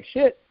 they're like,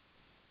 shit,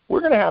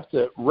 we're going to have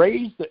to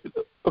raise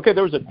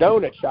there was a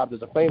donut shop,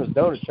 there's a famous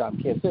donut shop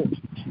in Kansas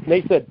City, and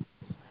they said,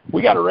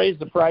 we got to raise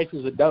the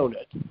prices of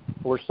donuts.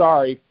 We're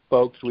sorry,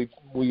 folks,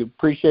 we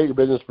appreciate your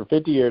business for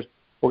 50 years.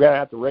 We're going to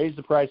have to raise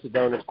the price of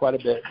donuts quite a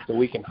bit so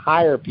we can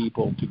hire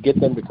people to get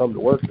them to come to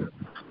work here.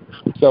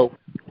 So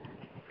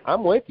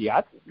I'm with you.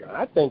 I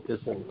think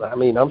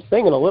I'm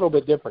singing a little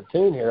bit different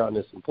tune here on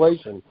this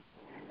inflation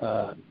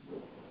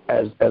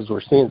as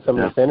we're seeing some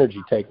of this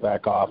energy take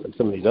back off and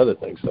some of these other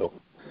things. So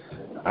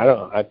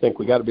I think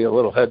we got to be a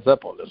little heads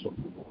up on this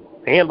one.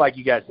 And like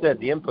you guys said,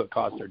 the input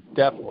costs are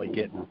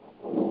definitely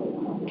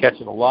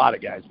catching a lot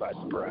of guys by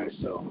surprise.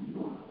 So,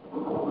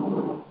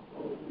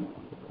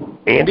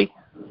 Andy,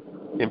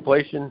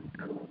 inflation.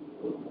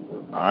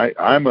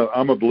 I'm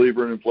a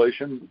believer in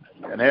inflation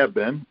and have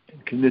been,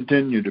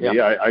 continue to be.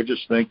 I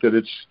just think that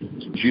it's,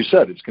 as you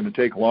said, it's going to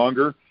take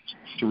longer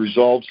to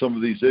resolve some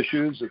of these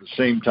issues. At the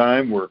same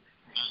time, we're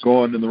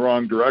going in the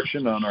wrong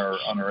direction on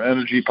our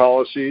energy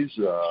policies.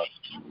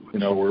 You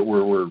know,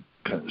 we're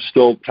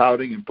still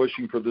touting and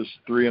pushing for this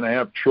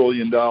 $3.5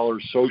 trillion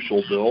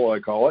social bill, I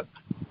call it.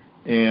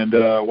 And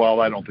while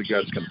I don't think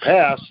that's going to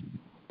pass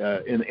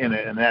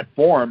in that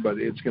form, but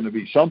it's going to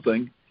be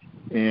something.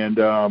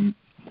 And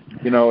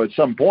you know, at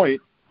some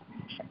point,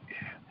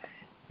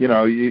 you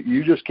know,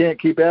 you just can't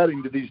keep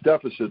adding to these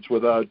deficits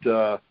without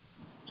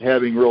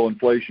having real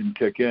inflation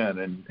kick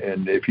in.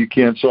 And if you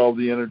can't solve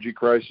the energy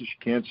crisis, you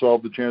can't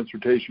solve the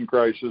transportation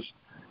crisis.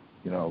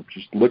 You know,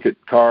 just look at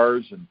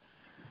cars and,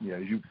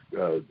 you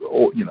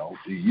know,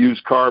 the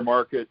used car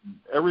market and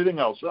everything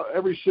else.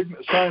 Every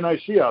sign I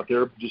see out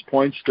there just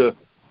points to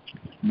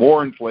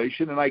more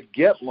inflation. And I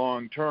get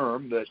long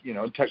term that, you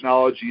know,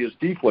 technology is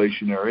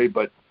deflationary,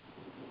 but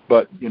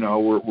you know,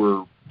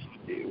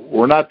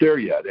 we're not there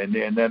yet, and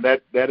then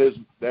that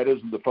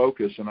isn't the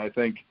focus. And I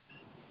think,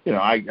 you know,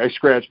 I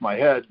scratch my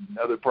head and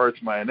other parts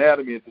of my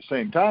anatomy at the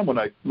same time when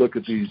I look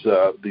at these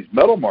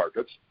metal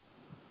markets.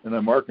 And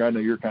then, Mark, I know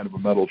you're kind of a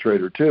metal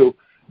trader too,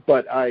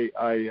 but I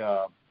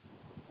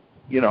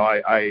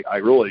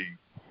really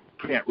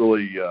can't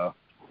really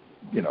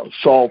you know,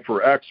 solve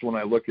for X when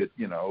I look at,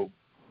 you know,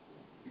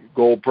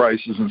 gold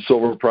prices and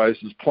silver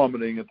prices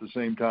plummeting at the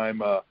same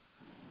time.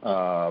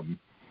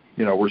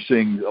 You know, we're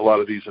seeing a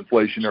lot of these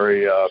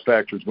inflationary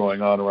factors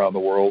going on around the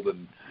world,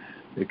 and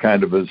it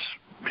kind of is,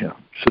 you know,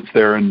 sits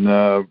there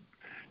and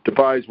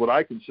defies what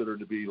I consider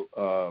to be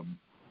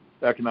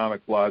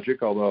economic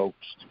logic, although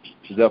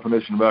the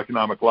definition of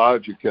economic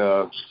logic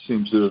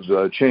seems to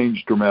have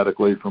changed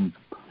dramatically from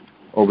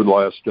over the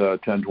last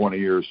 10, 20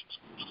 years.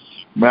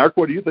 Mark,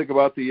 what do you think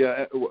about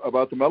the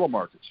metal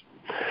markets?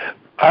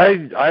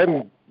 I'm,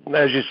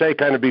 as you say,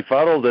 kind of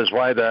befuddled as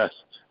why the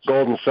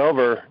gold and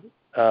silver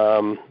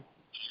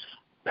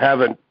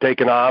haven't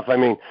taken off. I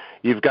mean,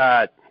 you've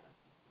got,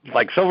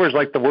 like, silver's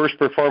like the worst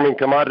performing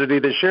commodity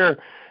this year,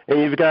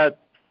 and you've got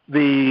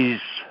these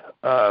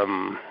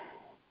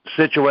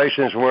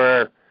situations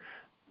where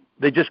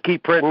they just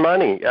keep printing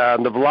money.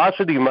 The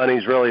velocity of money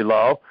is really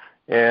low,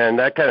 and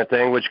that kind of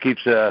thing, which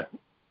keeps the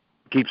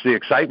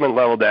excitement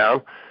level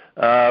down.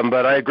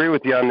 But I agree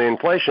with you on the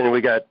inflation.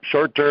 We got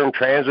short-term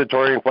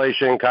transitory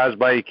inflation caused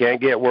by you can't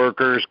get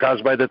workers,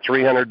 caused by the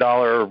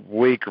 $300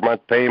 week or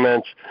month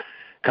payments,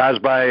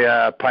 caused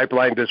by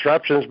pipeline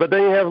disruptions. But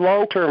then you have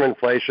long-term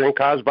inflation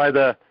caused by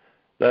the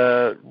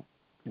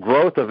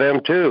growth of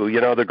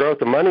M2, the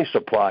growth of money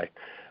supply.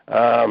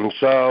 I've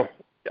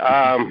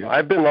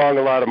been long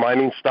a lot of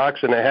mining stocks,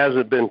 and it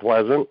hasn't been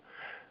pleasant.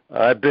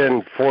 I've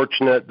been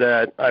fortunate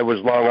that I was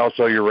long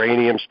also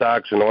uranium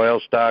stocks and oil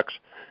stocks,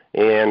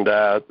 and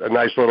a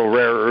nice little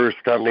rare earth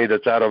company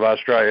that's out of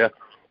Australia,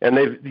 and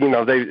they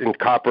in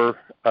copper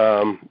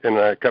in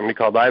a company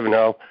called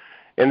Ivanhoe,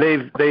 and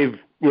they've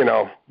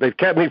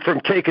kept me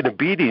from taking a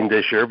beating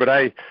this year. But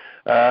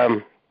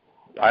I'm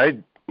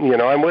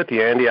with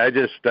you, Andy. I'm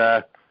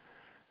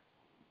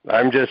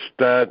just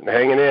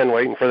hanging in,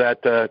 waiting for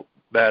that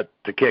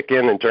to kick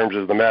in terms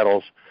of the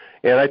metals.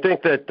 And I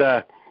think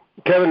that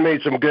Kevin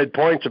made some good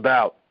points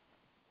about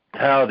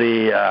how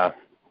the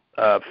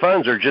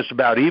funds are just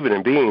about even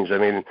in beans. I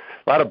mean,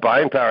 a lot of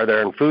buying power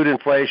there, and food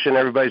inflation.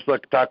 Everybody's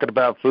talking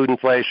about food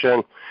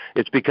inflation.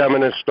 It's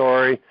becoming a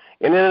story.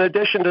 And in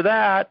addition to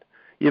that,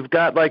 you've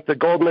got like the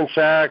Goldman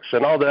Sachs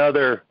and all the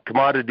other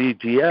commodity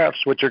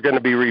ETFs, which are going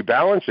to be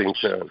rebalancing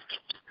soon.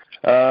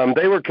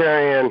 They were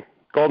carrying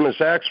Goldman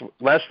Sachs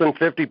less than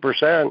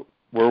 50%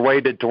 were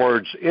weighted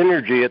towards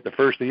energy at the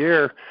first of the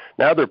year.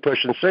 Now they're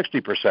pushing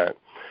 60%.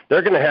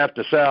 They're going to have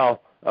to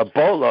sell a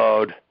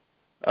boatload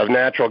of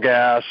natural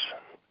gas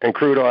and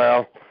crude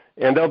oil,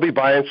 and they'll be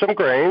buying some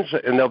grains,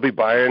 and they'll be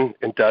buying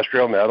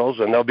industrial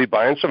metals, and they'll be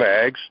buying some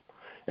ags,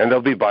 and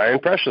they'll be buying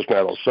precious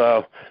metals.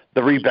 So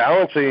the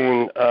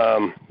rebalancing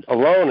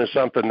alone is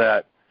something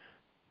that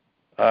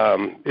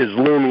is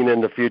looming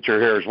in the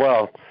future here as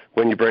well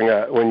when you bring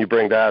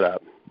that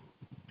up.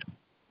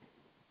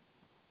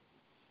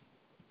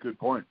 Good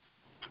point.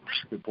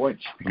 Good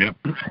points. Yep.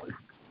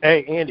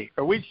 Hey, Andy,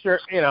 are we sure?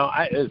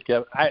 This is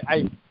Kevin.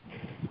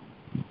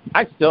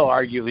 I still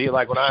argue with you,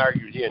 like when I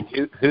argued with you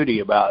and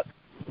Hootie about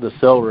the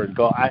silver and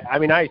gold. I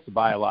mean, I used to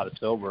buy a lot of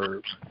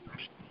silver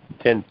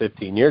 10,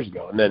 15 years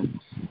ago, and then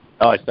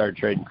I started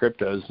trading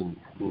cryptos and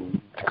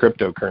the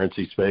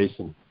cryptocurrency space.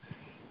 And,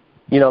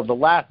 the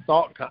last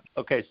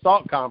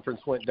SALT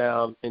conference went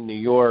down in New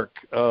York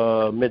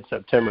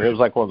mid-September. It was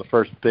like one of the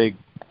first big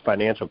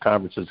financial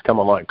conferences to come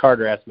online.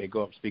 Carter asked me to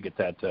go up and speak at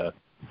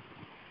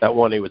that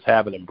one he was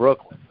having in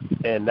Brooklyn,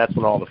 and that's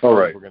when all the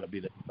folks were going to be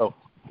there. So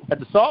at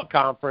the SALT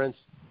conference,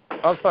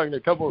 I was talking to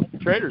a couple of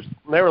traders,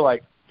 and they were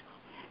like,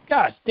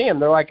 gosh, damn,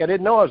 they're like, I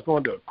didn't know I was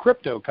going to a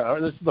crypto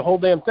conference. This is the whole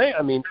damn thing.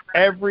 I mean,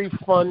 every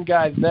fun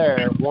guy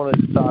there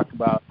wanted to talk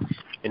about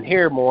and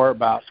hear more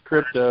about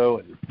crypto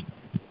and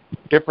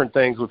different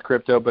things with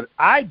crypto, but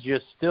I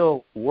just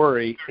still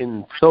worry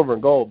in silver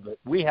and gold that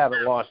we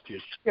haven't lost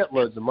just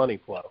shitloads of money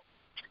flow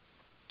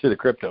to the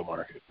crypto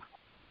market.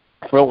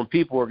 Well, when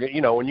people are,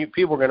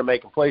 people are going to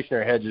make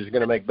inflationary hedges,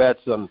 going to make bets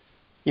on,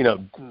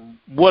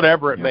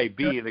 whatever it may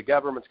be, the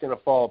government's going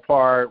to fall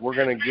apart. We're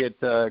going to get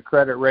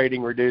credit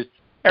rating reduced.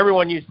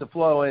 Everyone used to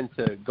flow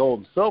into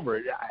gold and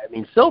silver. I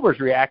mean, silver's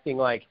reacting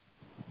like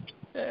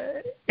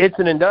it's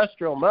an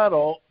industrial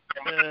metal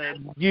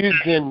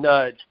used in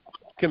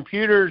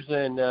computers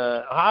and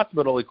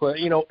hospital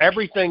equipment.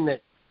 Everything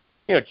that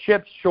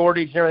chips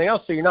shortage and everything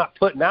else, so you're not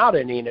putting out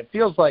any, and it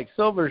feels like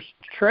silver's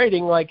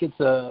trading like it's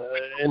a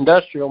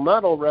industrial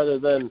metal rather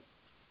than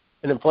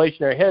an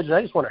inflationary hedge. And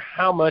I just wonder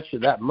how much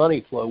of that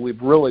money flow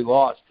we've really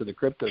lost to the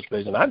crypto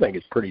space, and I think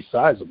it's pretty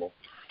sizable.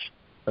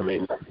 I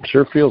mean, it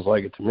sure feels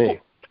like it to me.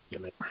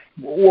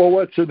 Well,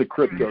 what's in the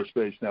crypto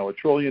space now? $1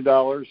 trillion,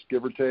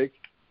 give or take?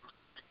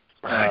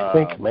 I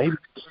think maybe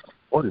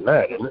more than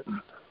that, isn't it?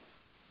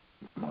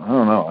 I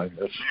don't know.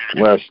 That's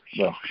less.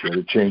 Well,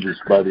 it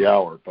changes by the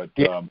hour, but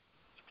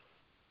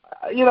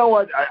you know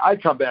what? I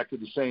come back to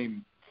the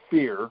same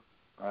fear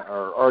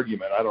or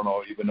argument. I don't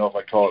even know if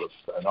I call it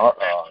an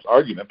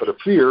argument, but a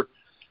fear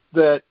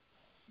that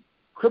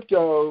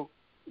crypto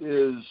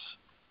is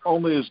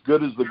only as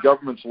good as the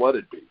governments let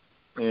it be.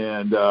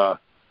 And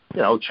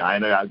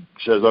China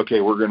says,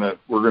 okay, we're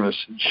gonna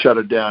shut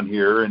it down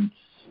here, and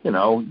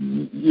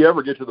you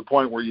ever get to the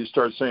point where you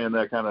start saying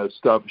that kind of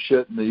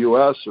shit in the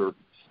U.S. or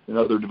in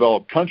other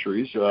developed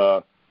countries,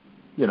 I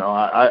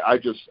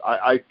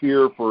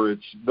fear for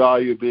its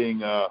value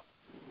being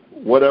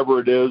whatever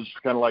it is,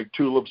 kind of like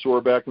tulips were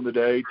back in the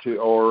day,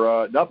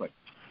 or nothing.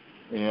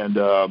 And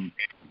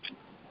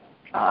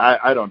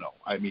I don't know.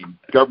 I mean,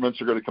 governments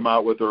are going to come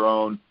out with their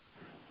own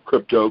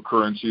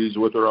cryptocurrencies,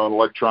 with their own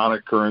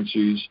electronic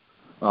currencies,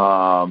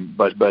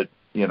 but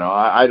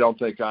I don't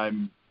think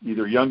I'm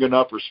either young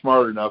enough or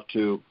smart enough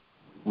to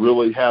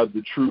really have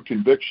the true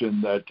conviction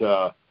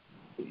that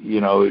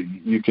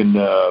you can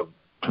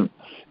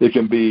it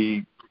can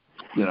be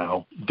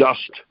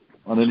dust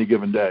on any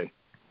given day,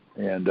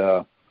 and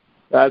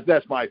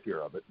that's my fear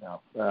of it.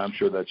 Now I'm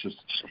sure that's just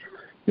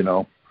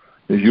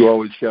as you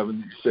always,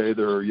 Kevin, say,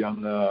 there are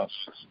young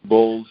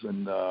bulls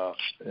and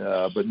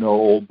but no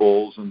old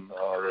bulls, and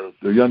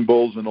they're young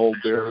bulls and old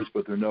bears,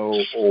 but there are no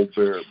old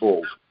bear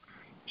bulls.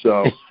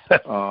 So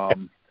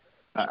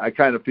I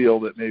kind of feel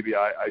that maybe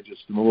I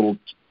just am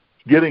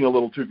getting a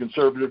little too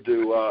conservative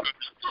to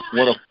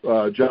want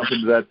to jump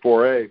into that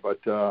foray. But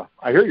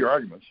I hear your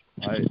arguments.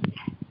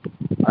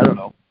 I don't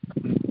know.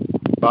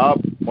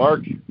 Bob,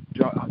 Mark,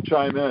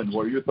 chime in.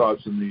 What are your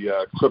thoughts in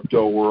the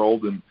crypto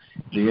world and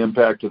the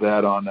impact of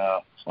that on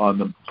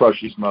the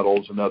precious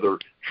metals and other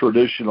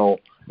traditional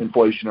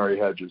inflationary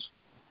hedges?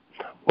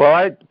 Well,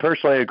 I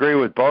personally agree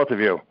with both of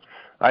you.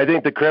 I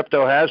think the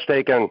crypto has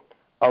taken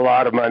a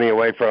lot of money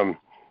away from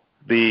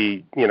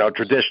the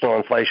traditional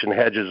inflation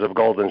hedges of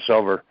gold and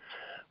silver.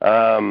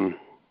 And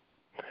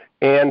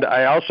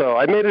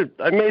I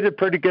made a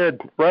pretty good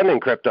run in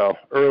crypto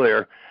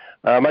earlier.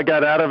 I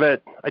got out of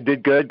it. I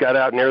did good, got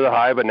out near the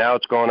high, but now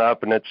it's going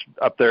up and it's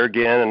up there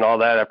again and all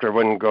that after it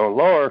wouldn't go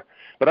lower.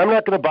 But I'm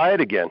not going to buy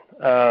it again.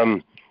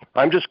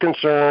 I'm just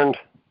concerned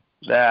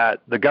that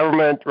the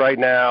government right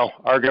now,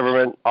 our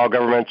government, all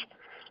governments,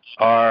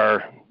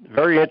 are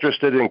very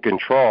interested in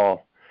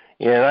control.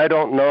 And I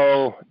don't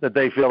know that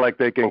they feel like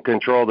they can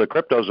control the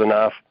cryptos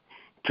enough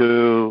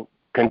to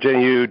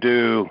continue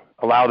to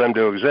allow them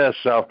to exist.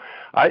 So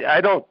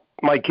I don't,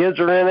 my kids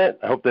are in it.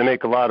 I hope they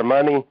make a lot of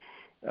money.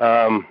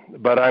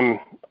 But I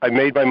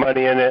made my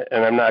money in it,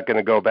 and I'm not going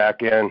to go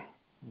back in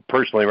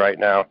personally right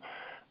now.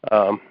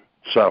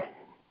 So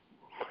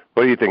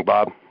what do you think,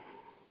 Bob?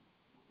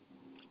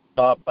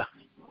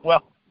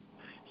 Well,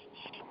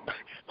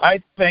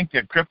 I think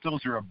that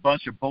cryptos are a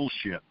bunch of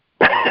bullshit.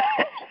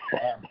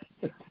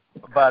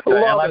 But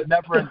I've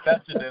never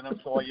invested in them,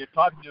 so you're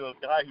talking to a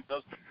guy who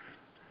doesn't.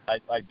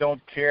 I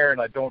don't care, and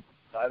I don't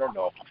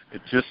know.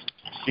 It just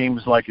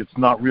seems like it's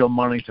not real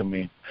money to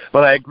me.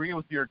 But I agree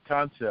with your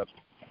concept.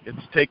 It's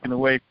taken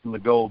away from the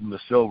gold and the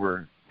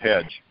silver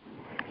hedge.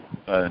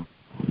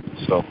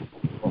 So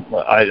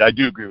I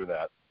do agree with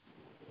that.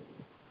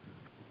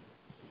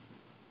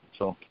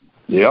 So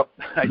yep.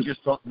 I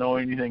just don't know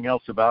anything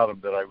else about them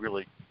that I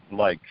really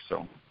like,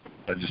 so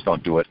I just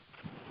don't do it.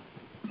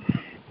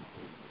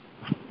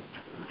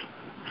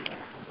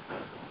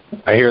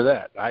 I hear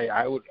that.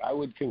 I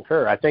would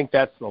concur. I think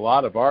that's a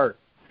lot of our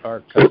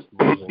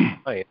customers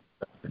and clients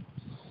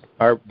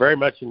are very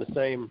much in the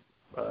same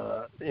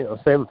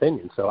same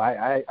opinion. So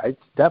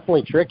it's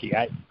definitely tricky.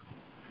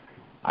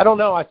 I don't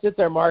know. I sit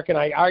there, Mark, and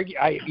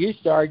I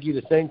used to argue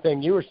the same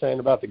thing you were saying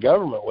about the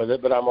government with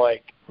it, but I'm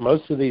like,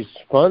 most of these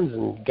funds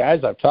and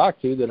guys I've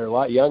talked to that are a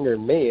lot younger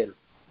than me and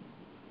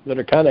that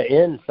are kind of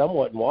in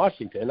somewhat in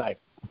Washington,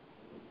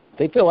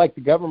 they feel like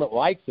the government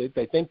likes it.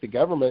 They think the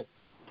government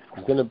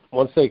is going to,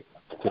 once they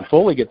can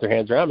fully get their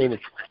hands around, I mean,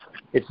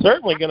 it's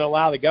certainly going to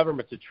allow the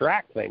government to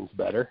track things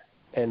better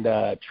and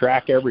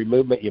track every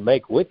movement you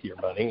make with your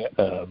money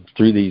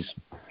through these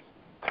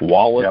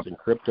wallets and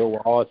crypto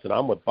wallets. And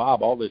I'm with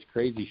Bob, all this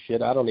crazy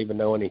shit I don't even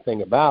know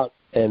anything about.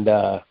 And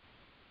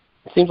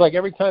it seems like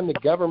every time the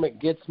government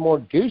gets more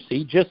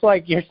goosey, just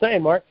like you're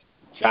saying, Mark,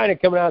 China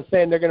coming out and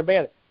saying they're going to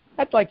ban it,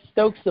 that's like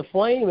stokes the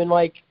flame and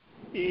like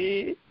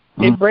it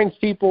brings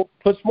people,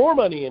 puts more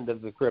money into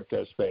the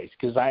crypto space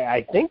because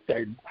I think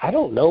I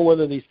don't know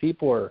whether these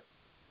people are,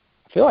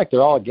 I feel like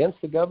they're all against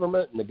the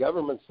government and the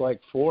government's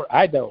like for,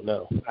 I don't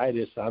know.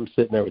 I'm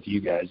sitting there with you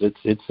guys.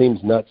 It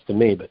seems nuts to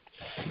me, but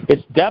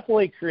it's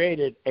definitely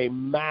created a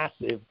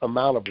massive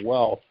amount of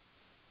wealth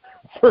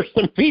for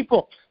some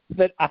people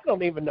that I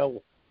don't even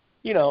know.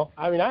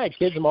 I mean, I had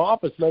kids in my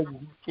office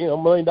making,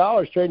 $1 million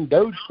trading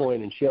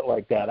Dogecoin and shit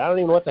like that. I don't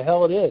even know what the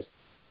hell it is.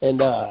 And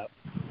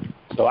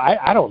so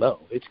I don't know.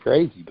 It's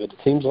crazy, but it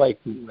seems like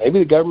maybe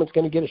the government's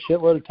going to get a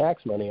shitload of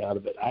tax money out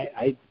of it.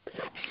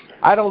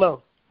 I don't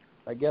know.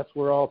 I guess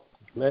we're all,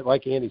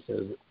 like Andy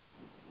says,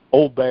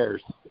 old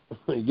bears,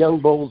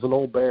 young bulls and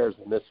old bears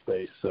in this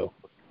space. So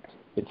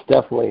it's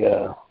definitely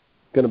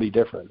going to be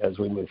different as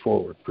we move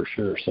forward for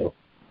sure. So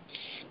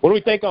what do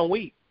we think on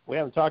wheat? We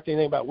haven't talked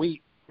anything about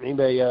wheat.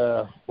 Anybody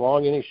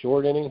long any,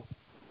 short any?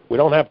 We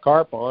don't have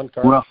Carp on.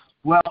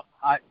 Well,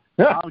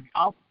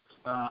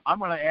 I'm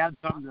going to add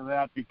something to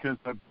that because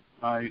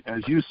I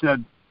as you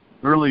said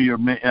earlier,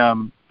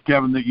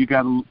 Kevin, that you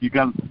got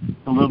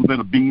a little bit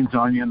of beans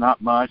on you,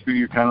 not much, but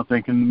you're kind of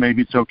thinking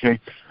maybe it's okay.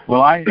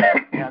 Well, I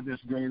had this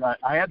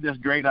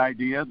great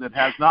idea that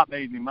has not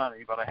made me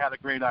money, but I had a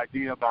great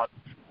idea about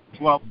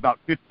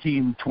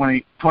 15,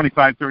 20,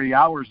 25, 30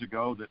 hours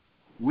ago that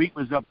wheat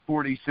was up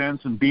 40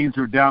 cents and beans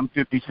were down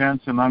 50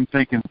 cents, and I'm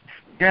thinking,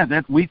 yeah,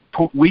 that wheat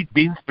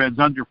bean spread's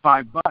under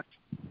 $5.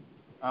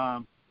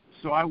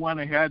 So I went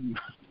ahead and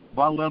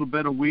bought a little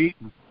bit of wheat,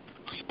 and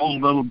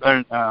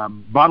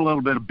bought a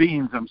little bit of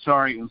beans. And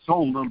sold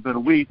a little bit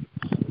of wheat.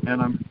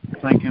 And I'm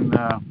thinking,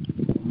 I'm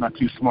not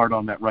too smart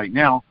on that right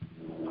now,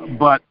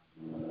 but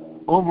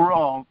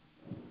overall,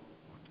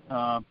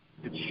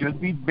 it should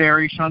be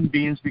bearish on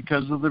beans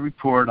because of the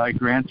report. I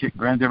grant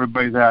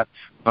everybody that,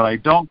 but I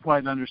don't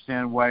quite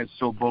understand why it's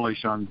so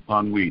bullish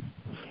on wheat.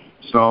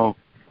 So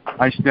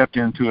I stepped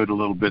into it a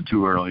little bit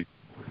too early.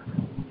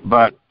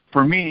 But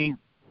for me,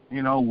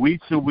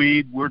 wheat's a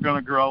weed. We're going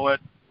to grow it.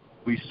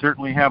 We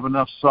certainly have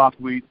enough soft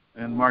wheat.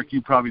 And Mark,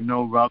 you probably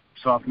know about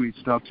soft wheat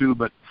stuff too,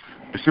 but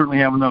certainly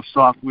have enough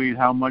soft wheat.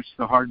 How much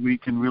the hard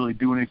wheat can really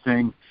do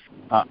anything,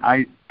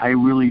 I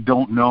really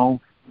don't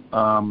know.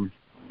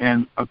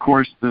 And of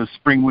course, the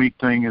spring wheat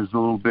thing is a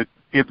little bit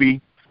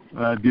iffy.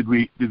 Did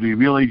we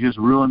really just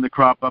ruin the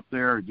crop up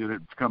there, or did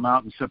it come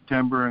out in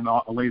September and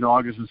late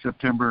August and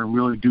September and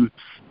really do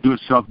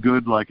itself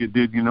good like it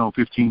did,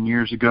 15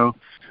 years ago,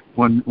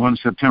 when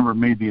September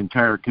made the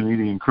entire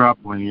Canadian crop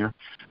one year?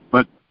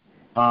 But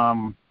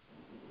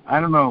I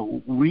don't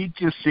know. Wheat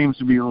just seems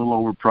to be a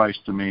little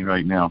overpriced to me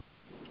right now.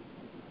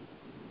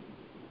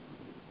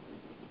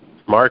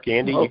 Mark,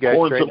 Andy, you guys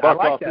corn's trade? $1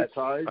 off its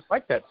highs. I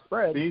like that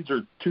spread. Beans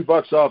are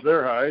 $2 off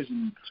their highs,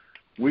 and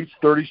wheat's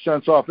 30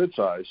 cents off its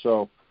highs.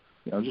 So,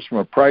 just from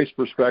a price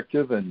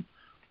perspective and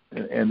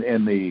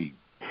the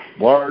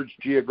large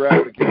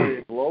geographic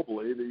area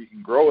globally that you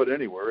can grow it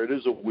anywhere, it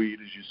is a wheat,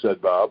 as you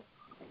said, Bob.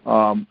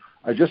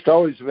 I just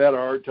always have had a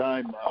hard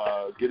time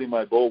getting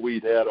my bull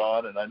wheat hat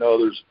on, and I know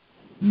there's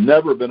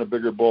never been a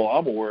bigger bull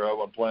I'm aware of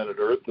on planet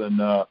Earth than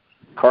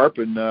Carp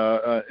and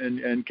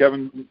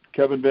Kevin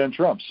Van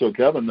Trump. So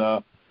Kevin,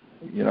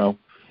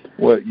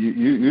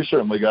 you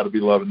certainly got to be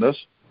loving this.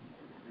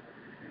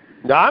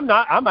 No, I'm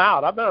not. I'm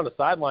out. I've been on the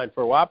sideline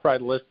for a while.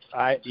 Probably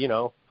I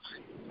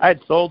had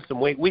sold some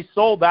wheat. We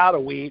sold out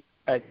of wheat.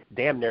 I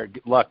damn near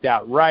lucked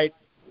out right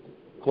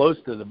close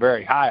to the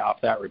very high off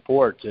that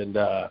report, and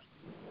a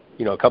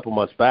couple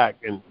months back,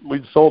 and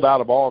we sold out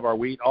of all of our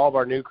wheat, all of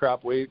our new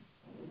crop wheat.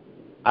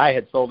 I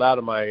had sold out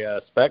of my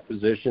spec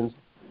positions.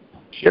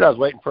 Shit, I was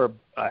waiting for.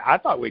 I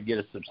thought we'd get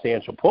a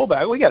substantial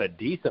pullback. We got a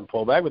decent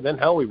pullback, but then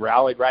hell, we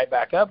rallied right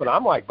back up. And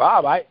I'm like,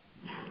 Bob, I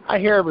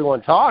hear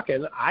everyone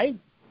talking.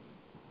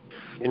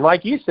 And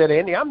like you said,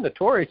 Andy, I'm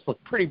notoriously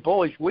pretty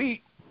bullish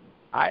wheat.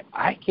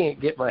 I can't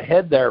get my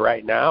head there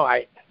right now.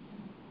 I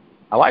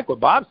like what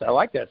Bob said. I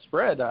like that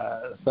spread.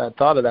 So I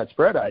thought of that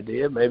spread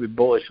idea, maybe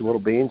bullish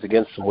little beans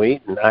against some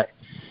wheat. And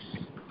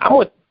I'm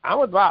with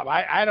Bob.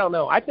 I don't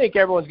know. I think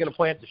everyone's going to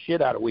plant the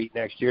shit out of wheat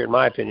next year, in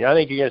my opinion. I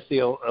think you're going to see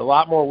a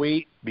lot more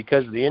wheat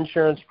because of the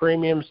insurance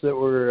premiums that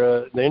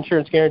were the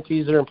insurance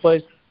guarantees that are in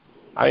place.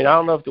 I mean, I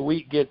don't know if the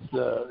wheat gets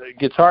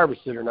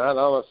harvested or not. I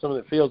don't know if some of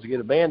the fields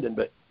get abandoned,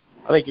 but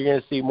I think you're going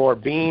to see more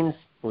beans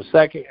with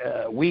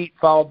wheat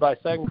followed by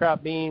second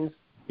crop beans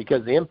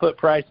because the input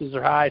prices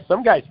are high.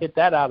 Some guys hit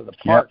that out of the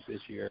park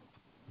this year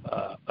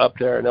up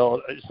there in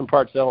some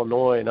parts of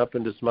Illinois and up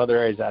into some other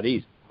areas out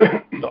east.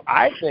 So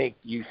I think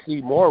you see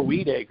more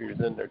wheat acres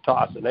than they're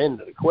tossing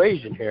into the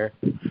equation here.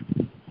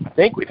 I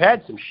think we've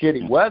had some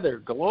shitty weather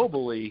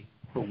globally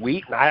for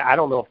wheat, and I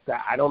don't know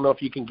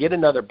if you can get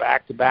another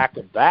back-to-back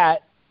of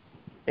that.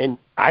 And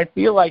I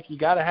feel like you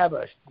got to have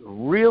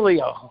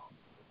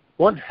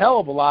one hell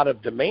of a lot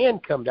of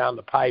demand come down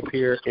the pipe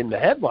here in the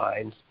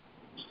headlines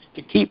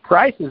to keep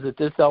prices at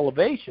this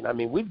elevation. I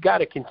mean, we've got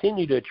to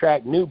continue to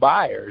attract new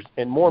buyers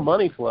and more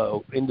money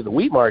flow into the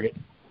wheat market.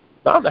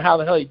 I don't know how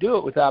the hell you do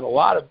it without a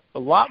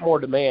lot more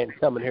demand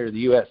coming here to the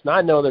U.S. And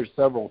I know there's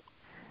several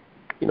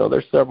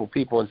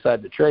people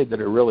inside the trade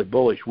that are really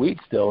bullish wheat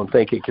still and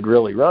think it could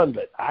really run,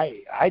 but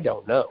I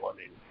don't know. I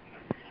mean,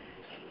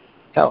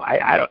 hell,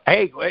 I don't.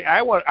 Hey,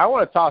 I want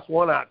to toss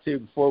one out too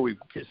before we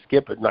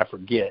skip it and I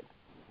forget.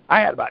 I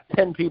had about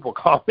 10 people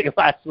call me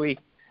last week,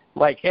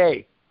 like,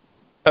 hey,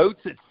 oats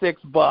at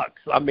 $6.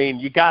 I mean,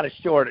 you got to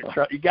short it.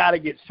 You got to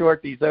get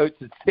short these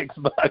oats at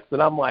 $6.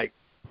 And I'm like,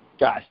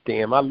 gosh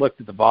damn, I looked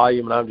at the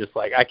volume and I'm just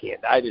like, I can't.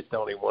 I just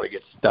don't even want to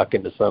get stuck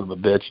into son of a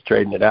bitch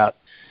trading it out.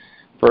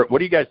 What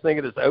do you guys think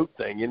of this oat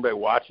thing? Anybody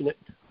watching it?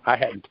 I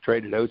hadn't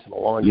traded oats in a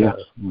long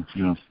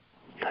time.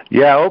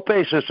 Yeah, oat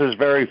basis is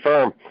very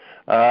firm.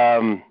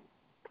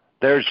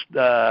 There's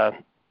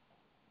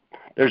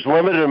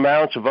limited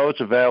amounts of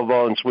oats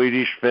available in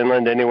Swedish,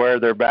 Finland, anywhere.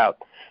 They're about,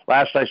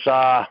 last I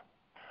saw,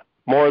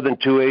 more than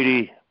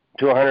 280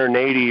 to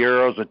 180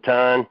 euros a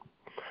ton.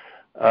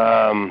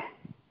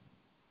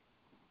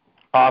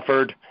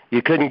 Offered.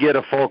 You couldn't get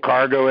a full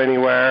cargo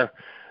anywhere.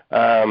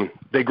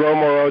 They grow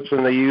more oats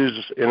than they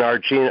use in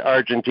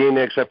Argentina,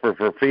 except for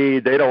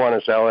feed. They don't want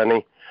to sell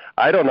any.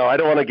 I don't know. I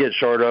don't want to get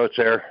short oats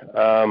there.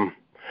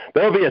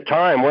 There'll be a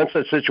time once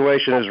the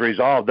situation is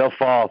resolved. They'll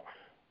fall.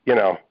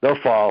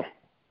 They'll fall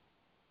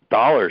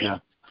dollars. Yeah.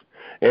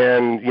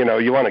 And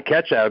you want to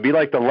catch that. It'd be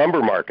like the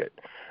lumber market.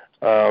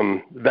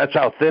 That's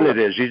how thin it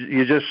is.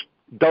 You just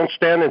don't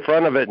stand in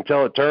front of it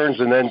until it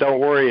turns, and then don't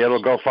worry,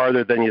 it'll go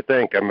farther than you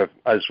think.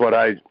 That's what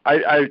I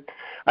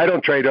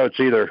don't trade oats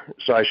either,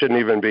 so I shouldn't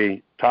even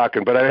be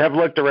talking. But I have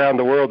looked around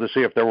the world to see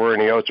if there were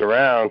any oats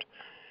around,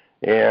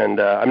 and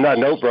I'm not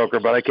an oat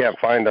broker, but I can't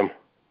find them.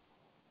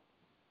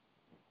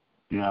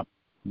 Yeah.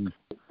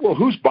 Well,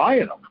 who's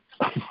buying them?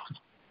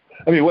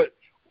 I mean, what?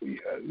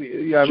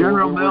 Yeah,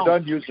 we're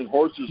done using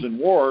horses in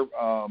war.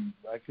 I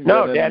can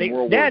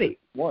Daddy.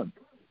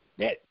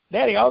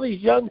 Daddy, all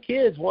these young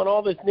kids want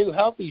all this new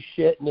healthy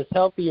shit and this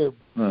healthier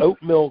oat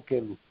milk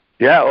and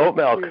oat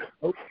milk.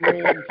 Oat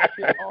cream and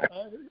shit, all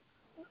that.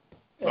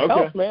 Okay.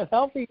 Health, man,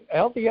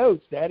 healthy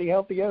oats, Daddy,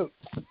 healthy oats.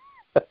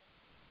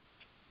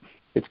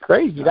 It's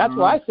crazy. That's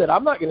why I said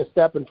I'm not going to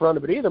step in front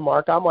of it either,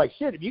 Mark. I'm like,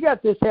 shit, if you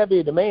got this heavy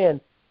a demand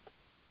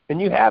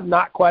and you have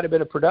not quite a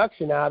bit of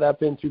production out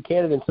up in through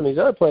Canada and some of these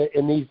other places,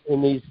 and these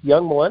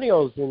young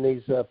millennials and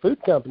these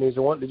food companies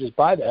are wanting to just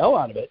buy the hell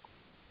out of it.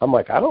 I'm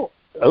like,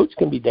 oats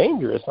can be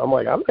dangerous. I'm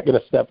like, I'm not going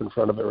to step in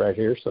front of it right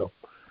here. So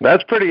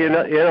that's pretty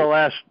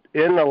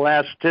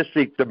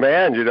inelastic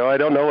demand. I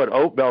don't know what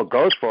oat milk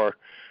goes for,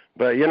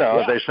 but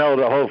if they sell it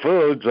at Whole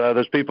Foods,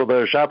 there's people that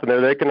are shopping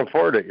there, they can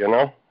afford it.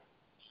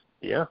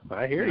 Yeah,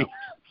 I hear you.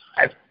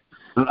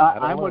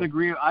 I would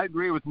agree. I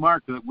agree with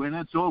Mark that when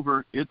it's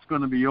over, it's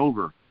going to be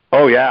over.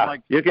 Oh yeah,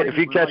 if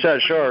you catch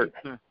that short.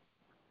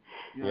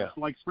 It's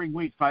like spring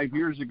wheat 5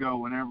 years ago,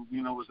 whenever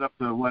it was up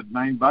to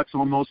 $9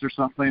 almost or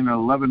something,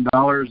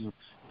 $11, and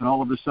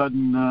all of a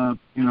sudden,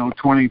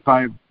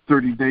 25,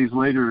 30 days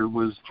later, it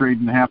was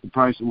trading half the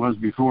price it was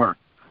before.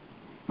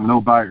 No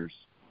buyers.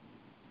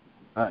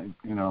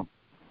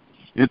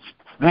 It's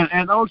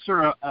and oats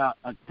are a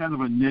kind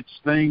of a niche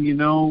thing.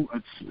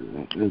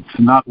 It's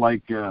not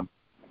like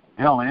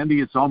hell, Andy.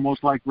 It's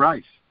almost like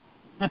rice.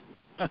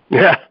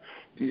 Yeah,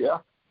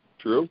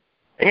 true.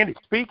 Andy,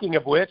 speaking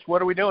of which,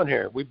 what are we doing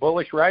here? We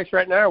bullish rice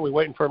right now, or are we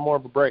waiting for more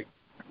of a break?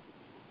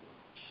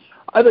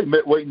 I think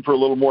waiting for a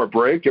little more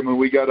break. I mean,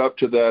 we got up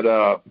to that,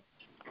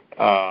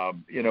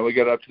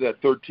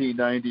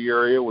 $13.90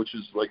 area, which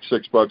is like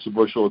 $6 a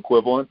bushel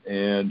equivalent,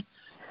 and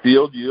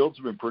field yields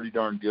have been pretty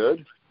darn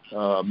good.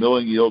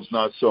 Milling yields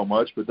not so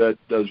much, but that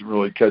doesn't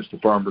really catch the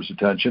farmer's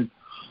attention.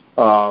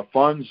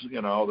 Funds,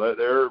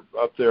 they're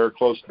up there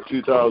close to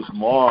 2,000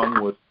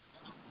 long with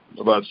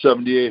about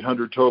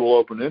 7,800 total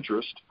open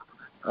interest.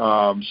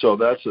 So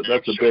that's a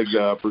big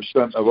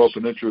percent of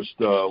open interest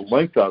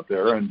length out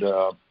there, and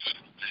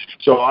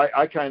so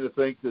I kind of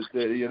think that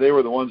they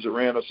were the ones that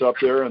ran us up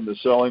there, and the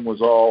selling was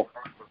all,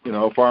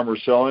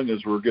 farmers selling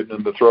as we're getting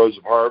in the throes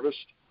of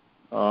harvest.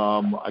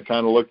 I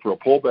kind of look for a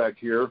pullback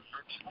here,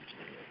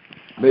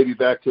 maybe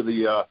back to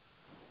the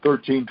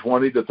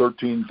 13.20 to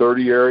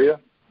 13.30 area.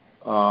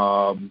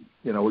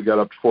 We got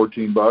up to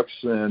 $14,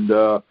 and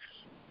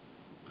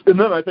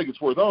then I think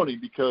it's worth owning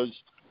because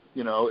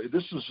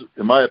this is,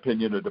 in my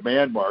opinion, a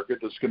demand market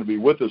that's going to be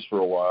with us for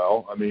a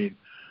while. I mean,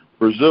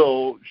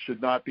 Brazil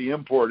should not be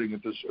importing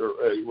at this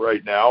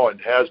right now and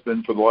has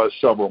been for the last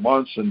several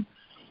months, and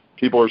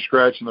people are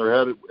scratching their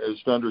head as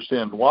to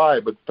understand why.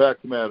 But the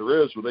fact of the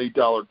matter is, with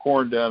 $8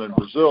 corn down in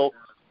Brazil,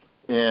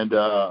 and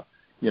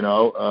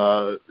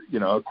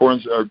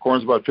corn's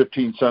about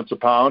 15 cents a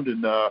pound,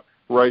 and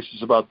rice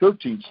is about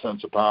 13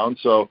 cents a pound.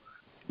 So,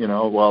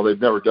 while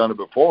they've never done it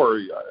before,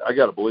 I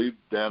got to believe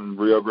down in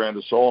Rio Grande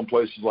do Sul and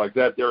places like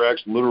that, they're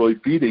actually literally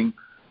feeding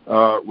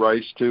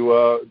rice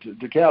to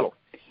cattle.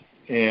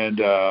 And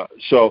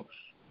so,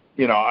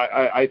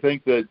 I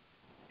think that,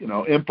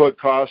 input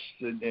costs,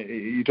 and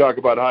you talk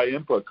about high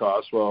input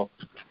costs, well,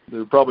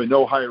 there are probably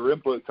no higher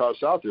input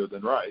costs out there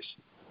than rice.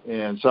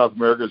 And South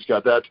America's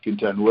got that to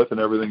contend with, and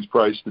everything's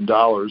priced in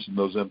dollars in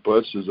those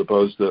inputs as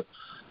opposed to,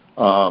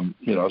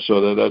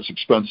 so that's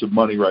expensive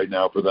money right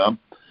now for them.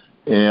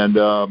 And,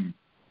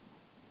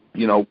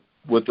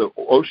 with the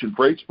ocean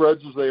freight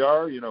spreads as they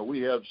are,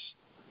 we have,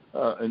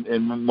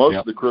 in most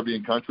of the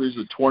Caribbean countries,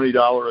 a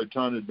 $20 a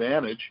ton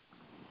advantage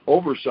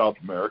over South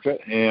America.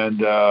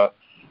 And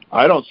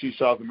I don't see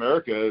South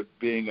America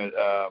being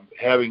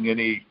having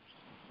any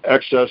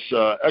excess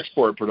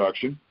export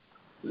production.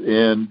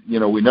 And,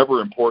 we never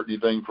import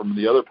anything from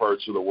the other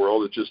parts of the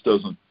world. It just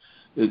doesn't,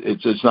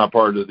 it's not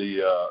part of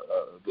the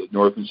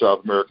North and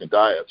South American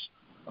diets.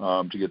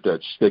 To get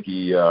that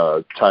sticky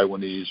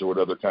Taiwanese or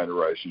whatever kind of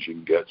rices you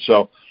can get.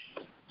 So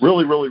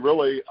really,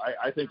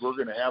 I think we're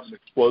going to have an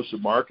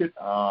explosive market.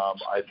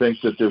 I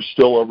think that they're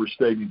still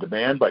overstating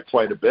demand by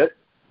quite a bit.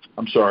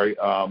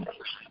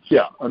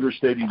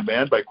 Understating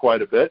demand by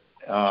quite a bit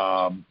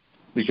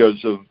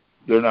because of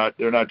they're not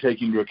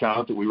taking into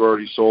account that we've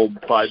already sold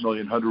 5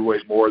 million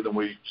hundredweight more than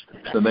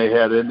they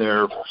had in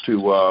there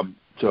to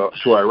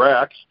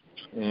Iraq.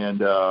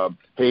 And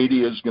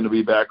Haiti is going to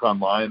be back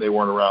online. They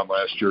weren't around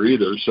last year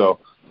either. So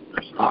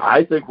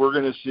I think we're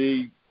going to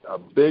see a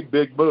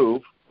big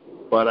move,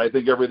 but I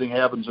think everything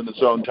happens in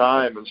its own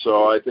time. And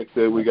so I think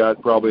that we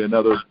got probably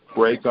another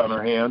break on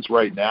our hands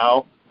right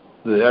now.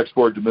 The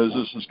export to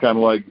business is kind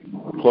of like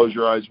close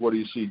your eyes. What do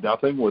you see?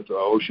 Nothing with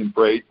ocean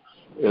freight,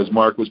 as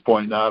Mark was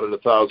pointing out, at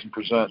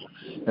 1,000%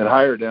 and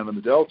higher down in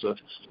the Delta.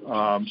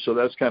 So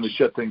that's kind of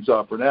shut things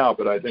off for now.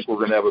 But I think we're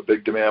going to have a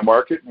big demand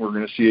market, and we're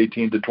going to see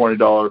 $18 to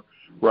 $20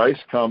 rice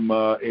come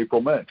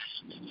April, May.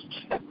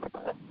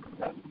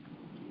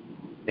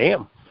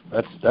 Damn,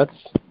 that's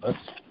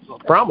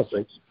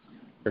promising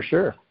for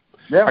sure.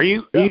 Yeah. Are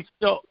you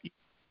still,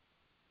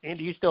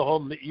 Andy? You still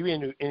holding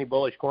any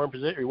bullish corn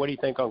position, or what do you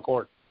think on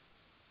corn?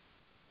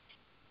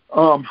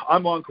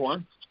 I'm long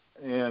corn,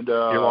 and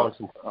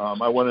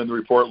I went in the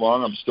report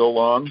long. I'm still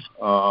long,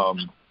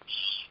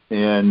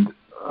 and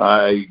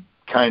I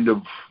kind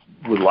of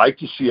would like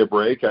to see a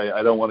break.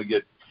 I don't want to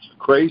get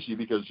crazy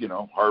because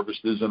harvest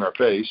is in our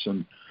face,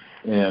 and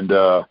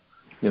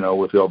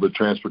with all the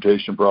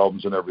transportation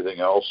problems and everything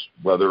else,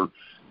 whether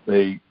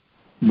they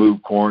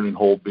move corn and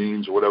hold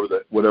beans or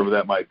whatever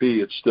that might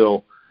be, it's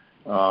still.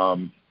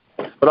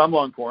 But I'm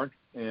long corn,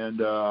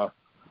 and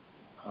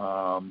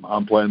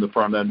I'm playing the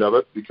front end of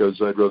it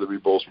because I'd rather be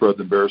bull spread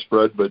than bear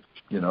spread. But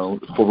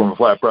from a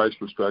flat price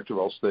perspective,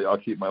 I'll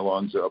keep my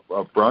longs up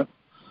front,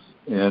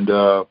 and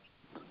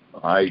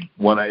I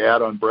want to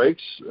add on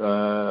breaks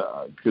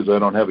because I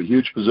don't have a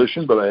huge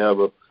position, but I have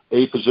a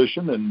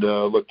position, and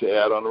look to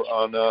add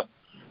on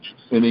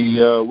any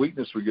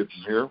weakness we get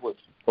from here with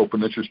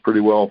open interest pretty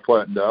well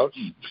flattened out.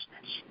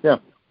 Yeah.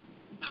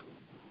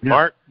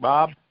 Mark,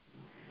 Bob,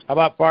 how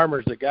about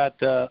farmers that got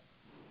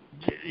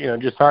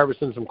just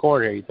harvesting some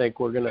corn here? You think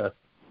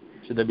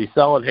should they be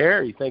selling here,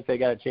 or you think they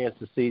got a chance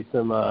to see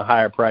some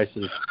higher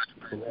prices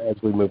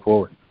as we move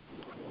forward?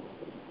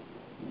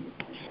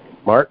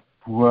 Mark?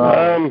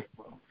 Well,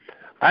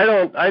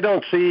 I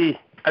don't see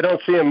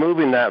them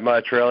moving that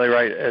much really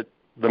right at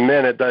the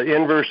minute. The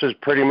inverse is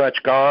pretty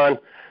much gone.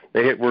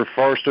 They were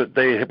faced with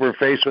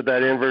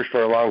that inverse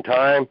for a long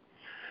time.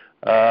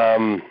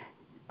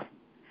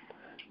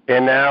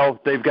 And now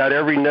they've got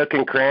every nook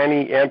and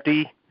cranny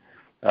empty.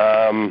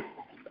 I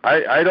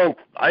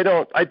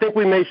think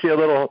we may see a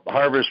little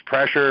harvest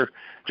pressure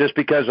just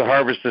because the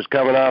harvest is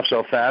coming off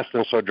so fast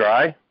and so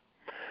dry.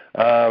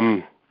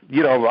 I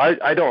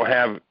don't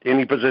have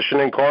any position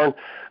in corn,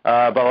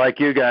 but like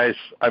you guys,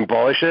 I'm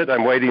bullish it.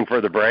 I'm waiting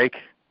for the break.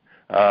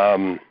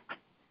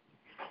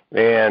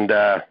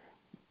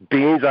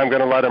 Beans, I'm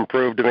going to let them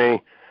prove to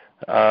me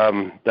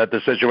that the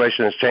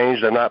situation has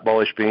changed. I'm not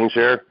bullish beans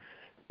here.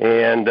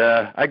 And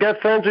I got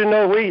friends who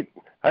know wheat.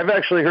 I've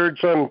actually heard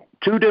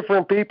two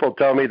different people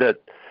tell me that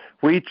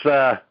wheat's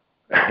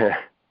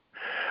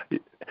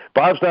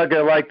Bob's not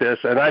going to like this,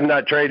 and I'm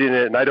not trading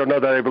it, and I don't know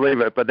that I believe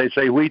it, but they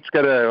say wheat's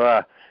going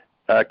to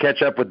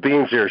catch up with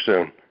beans here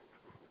soon.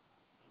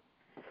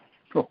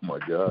 Oh, my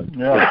God.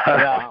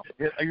 Yeah.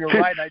 You're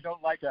right. I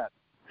don't like that.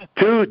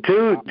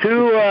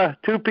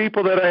 Two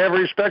people that I have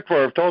respect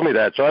for have told me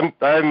that. So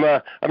I'm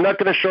not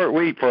going to short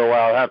wheat for a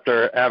while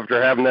after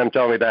having them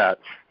tell me that.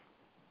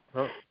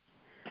 Oh,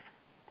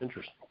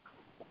 interesting.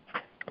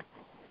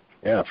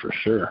 Yeah, for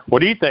sure. What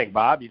do you think,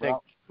 Bob? We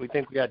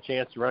think we got a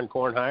chance to run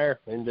corn higher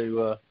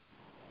into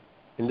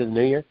the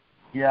new year?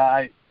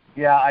 Yeah,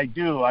 I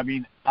do. I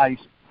mean, I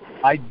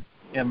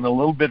am a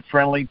little bit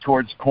friendly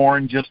towards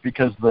corn just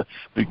because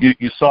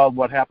you saw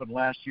what happened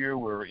last year.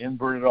 We're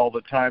inverted all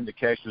the time. The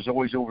cash is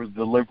always over the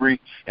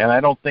delivery, and I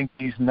don't think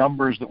these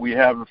numbers that we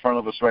have in front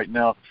of us right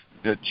now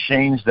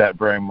change that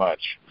very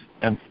much.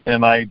 And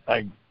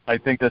I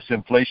think this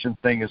inflation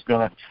thing is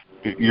going to.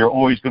 You're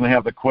always going to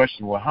have the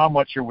question, well, how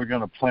much are we going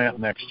to plant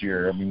next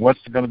year? I mean, what's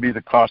going to be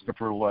the cost of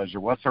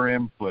fertilizer? What's our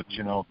input?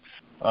 So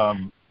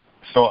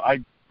I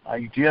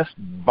just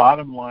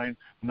bottom line,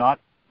 not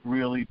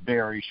really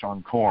bearish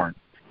on corn.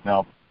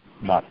 Now,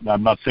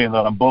 I'm not saying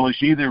that I'm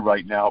bullish either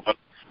right now, but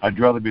I'd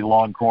rather be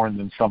long corn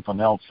than something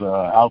else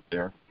out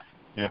there.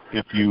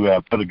 If you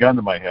put a gun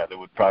to my head, it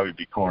would probably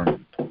be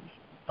corn.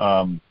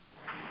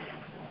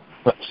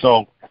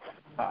 So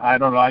I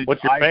don't know.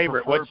 What's your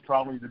favorite? What's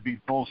probably to be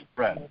full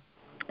spread.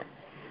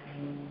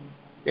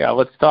 Yeah,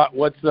 let's talk.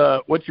 What's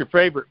your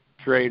favorite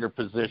trade or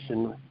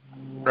position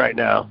right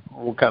now?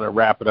 We'll kind of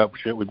wrap it up.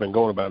 Shit, we've been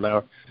going about an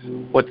hour.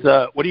 What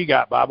do you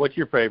got, Bob? What's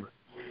your favorite?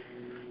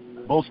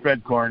 Bull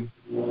spread corn.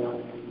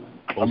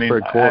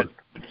 Spread corn.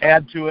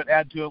 Add to it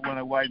when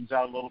it widens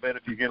out a little bit.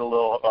 If you get a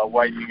little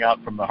widening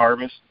out from the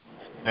harvest,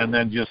 and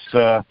then just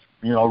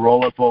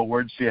roll it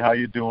forward, see how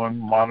you're doing,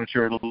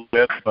 monitor it a little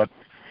bit. But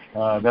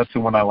that's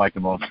the one I like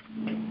the most.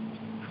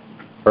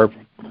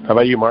 Perfect. How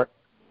about you, Mark?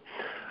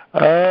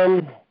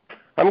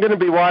 I'm going to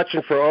be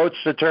watching for oats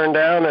to turn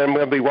down, and I'm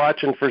going to be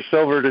watching for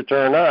silver to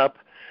turn up.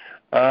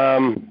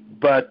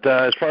 But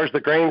as far as the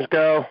grains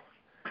go,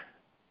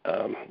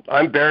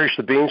 I'm bearish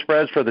the bean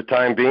spreads for the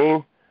time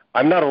being.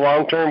 I'm not a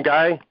long-term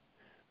guy.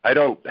 I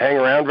don't hang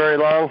around very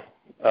long.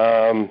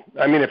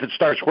 If it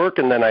starts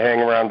working, then I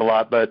hang around a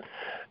lot. But,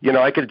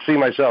 I could see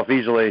myself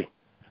easily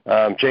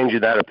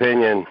changing that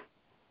opinion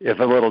if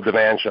a little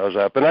demand shows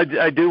up. And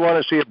I do want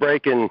to see a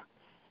break in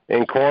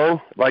corn.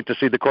 I'd like to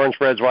see the corn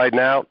spreads widen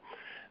out,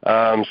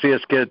 see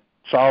us get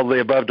solidly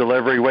above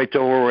delivery, wait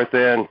till we're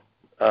within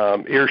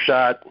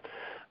earshot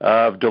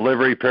of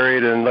delivery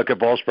period, and look at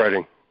bull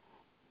spreading.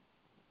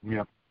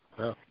 Yep.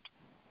 Yeah.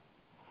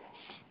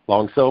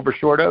 Long silver,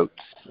 short oats.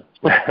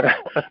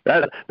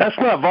 That's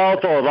not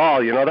volatile at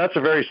all. That's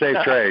a very safe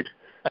trade.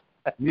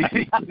 I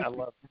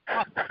love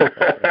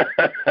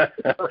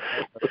it.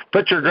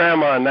 Put your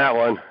grandma on that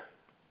one.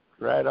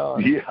 Right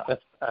on. Yeah.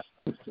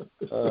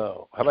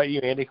 Oh, how about you,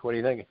 Andy? What are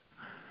you thinking?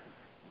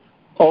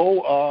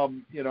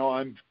 I'm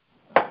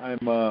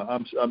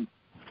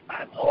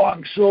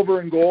long silver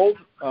and gold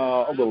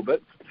a little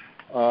bit.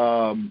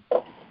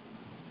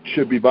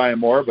 Should be buying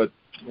more, but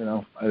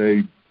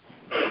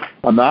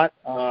I'm not.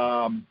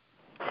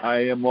 I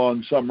am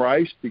long some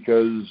rice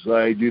because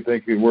I do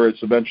think where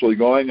it's eventually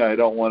going, I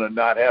don't want to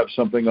not have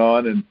something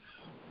on and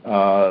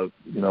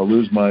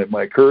lose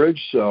my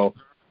courage. So.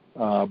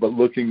 But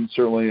looking,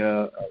 certainly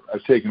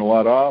I've taken a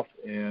lot off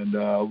and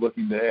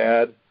looking to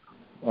add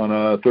on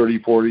a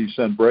 30-40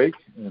 cent break,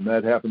 and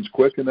that happens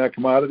quick in that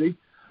commodity.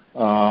 As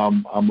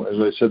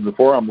I said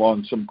before, I'm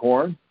long some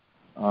corn.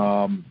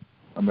 I'm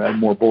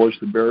more bullish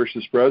than bearish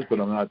to spreads, but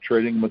I'm not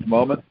trading them at the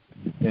moment,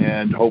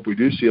 and hope we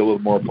do see a little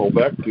more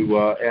pullback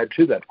to add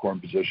to that corn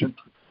position,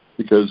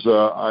 because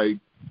I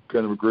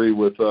kind of agree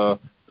with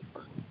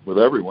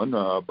everyone.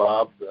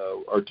 Bob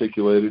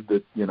articulated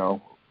that,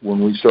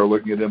 when we start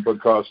looking at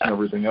input costs and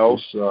everything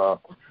else,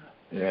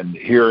 and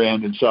here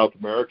and in South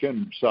America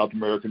and South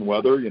American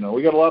weather,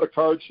 we got a lot of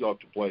cards still have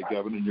to play,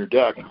 Kevin, in your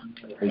deck,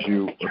 as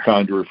you are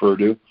kind to refer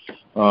to.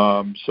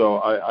 So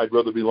I'd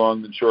rather be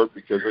long than short,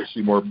 because I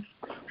see more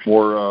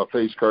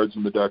face cards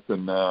in the deck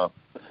than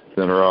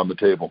are on the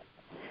table.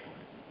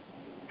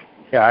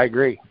 Yeah, I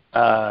agree.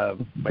 I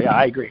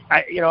agree.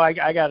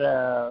 I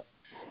got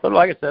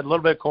like I said, a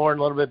little bit of corn,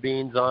 a little bit of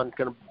beans on.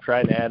 Going to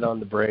try to add on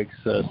the breaks,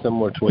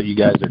 similar to what you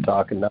guys are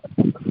talking about.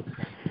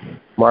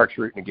 Mark's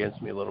rooting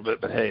against me a little bit,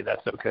 but hey,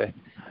 that's okay.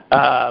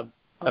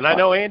 And I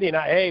know Andy and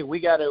I,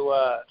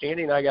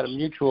 Andy and I got a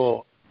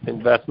mutual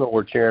investment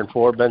we're cheering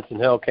for. Benson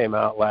Hill came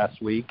out last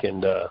week,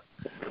 and the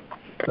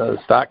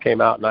stock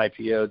came out and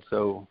IPO'd.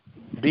 So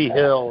B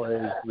Hill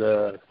is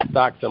the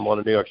stock symbol on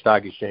the New York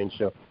Stock Exchange.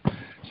 So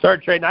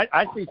start trading.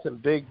 I see some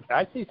big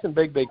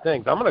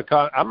things. I'm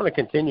gonna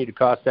continue to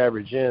cost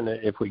average in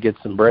if we get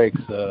some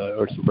breaks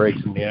or some breaks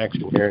in the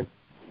action here, and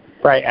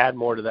probably add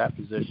more to that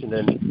position.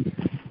 And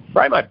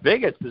probably my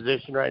biggest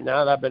position right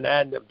now that I've been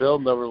adding and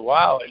building over a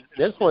while. And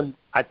this one,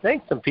 I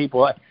think some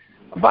people, I'm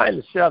buying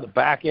the shit out of the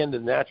back end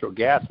of the natural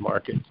gas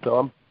market. So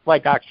I'm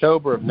like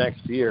October of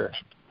next year.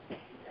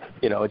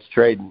 It's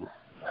trading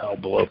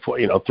below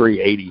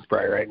 380s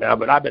probably right now.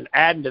 But I've been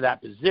adding to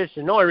that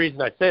position. The only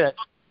reason I say that,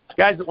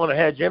 guys that want to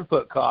hedge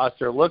input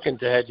costs are looking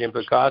to hedge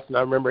input costs. And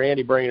I remember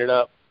Andy bringing it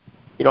up.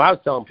 I was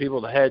telling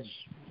people to hedge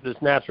this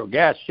natural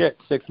gas shit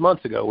 6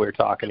 months ago. We were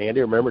talking,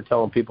 Andy. I remember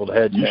telling people to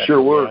hedge. You sure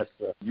were.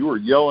 You were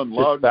yelling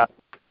loud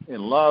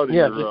in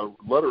your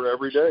letter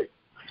every day.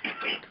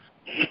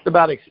 Just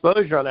about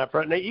exposure on that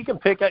front. Now you can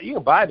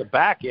buy the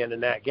back end in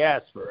that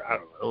gas for, I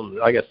don't know,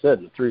 like I said,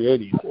 in the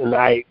 380s. And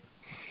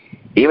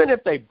even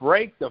if they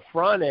break the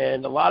front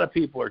end, a lot of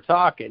people are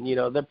talking,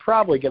 they're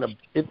probably going to,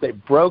 if they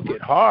broke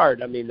it hard,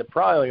 they're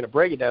probably going to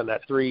break it down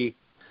that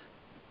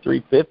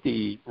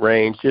 350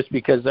 range, just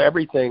because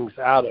everything's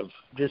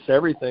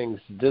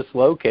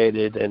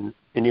dislocated, and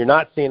you're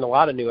not seeing a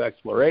lot of new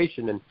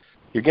exploration, and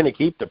you're going to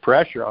keep the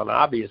pressure on,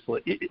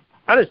 obviously.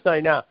 I'm just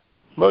telling you now,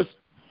 most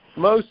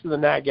of the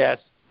nat gas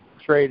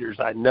traders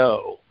I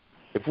know,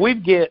 if we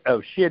get a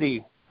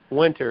shitty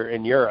winter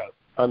in Europe,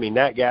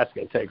 nat gas is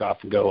going to take off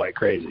and go like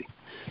crazy.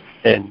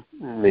 And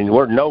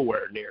we're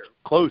nowhere near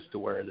close to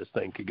where this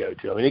thing could go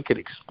to. It could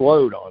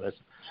explode on us.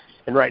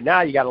 And right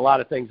now you got a lot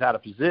of things out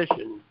of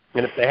position.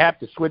 And if they have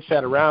to switch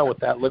that around with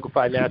that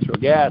liquefied natural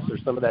gas or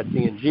some of that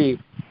CNG,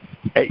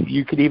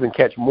 you could even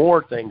catch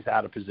more things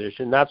out of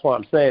position. That's why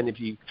I'm saying if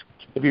you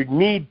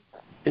need,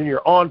 and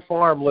you're on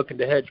farm looking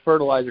to hedge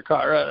fertilizer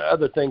or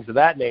other things of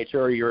that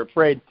nature, or you're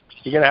afraid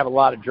you're going to have a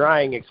lot of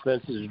drying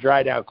expenses to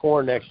dry down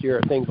corn next year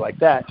or things like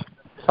that,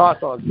 toss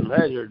on some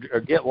hedge or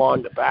get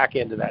long the back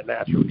end of that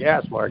natural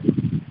gas market.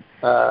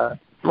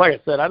 Like I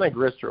said, I think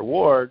risk to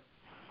reward,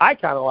 I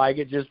kind of like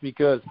it just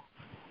because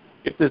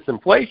if this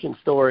inflation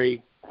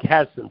story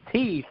has some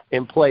teeth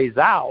and plays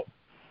out,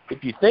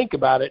 if you think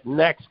about it,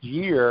 next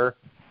year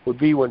would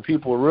be when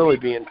people will really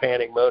be in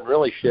panic mode and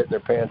really shitting their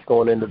pants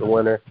going into the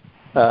winter.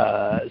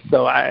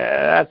 So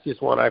that's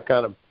just one I've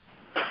kind of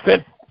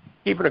been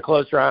keeping a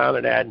closer eye on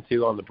and adding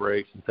to on the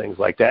breaks and things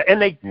like that.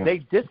 And they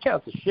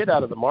discount the shit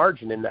out of the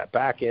margin in that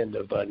back end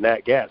of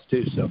nat gas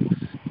too, so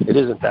it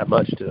isn't that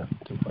much to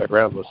play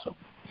around with. So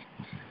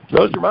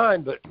those are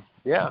mine, but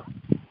yeah.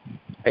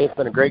 Hey, it's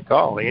been a great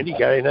call. Andy,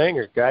 got anything,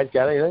 or guys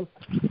got anything?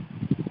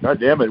 God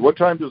damn it! What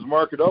time does the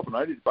market open?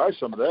 I need to buy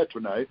some of that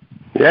tonight.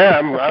 Yeah,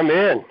 I'm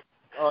in.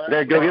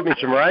 Right, go get me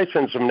some rice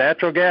and some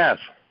natural gas.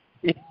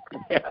 Yeah.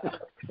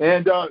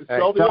 And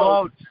sell the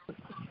oats.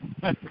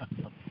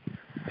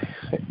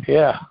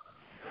 Yeah.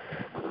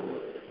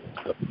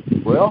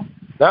 Well,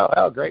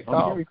 great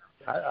call.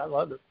 I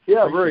love it.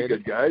 Yeah, very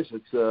good, guys.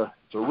 It's a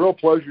real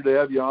pleasure to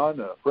have you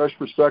on. Fresh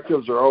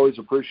perspectives are always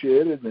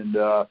appreciated, and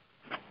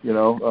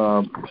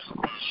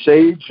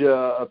sage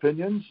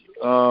opinions.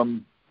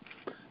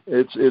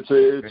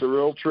 It's a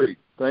real treat.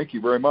 Thank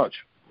you very much.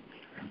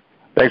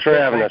 Thanks for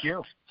having us.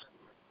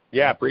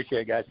 Yeah,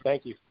 appreciate it, guys.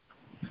 Thank you.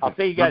 I'll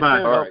see you guys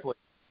soon, hopefully.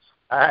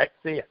 All right,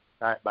 see you.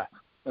 All right, bye.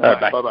 All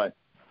right, bye-bye.